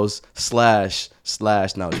Yoel's / now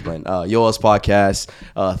it's playing Yoel's podcast.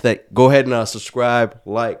 Go ahead and subscribe,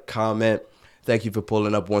 like, comment. Thank you for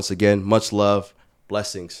pulling up once again. Much love,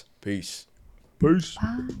 blessings, peace. Peace.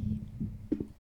 Bye.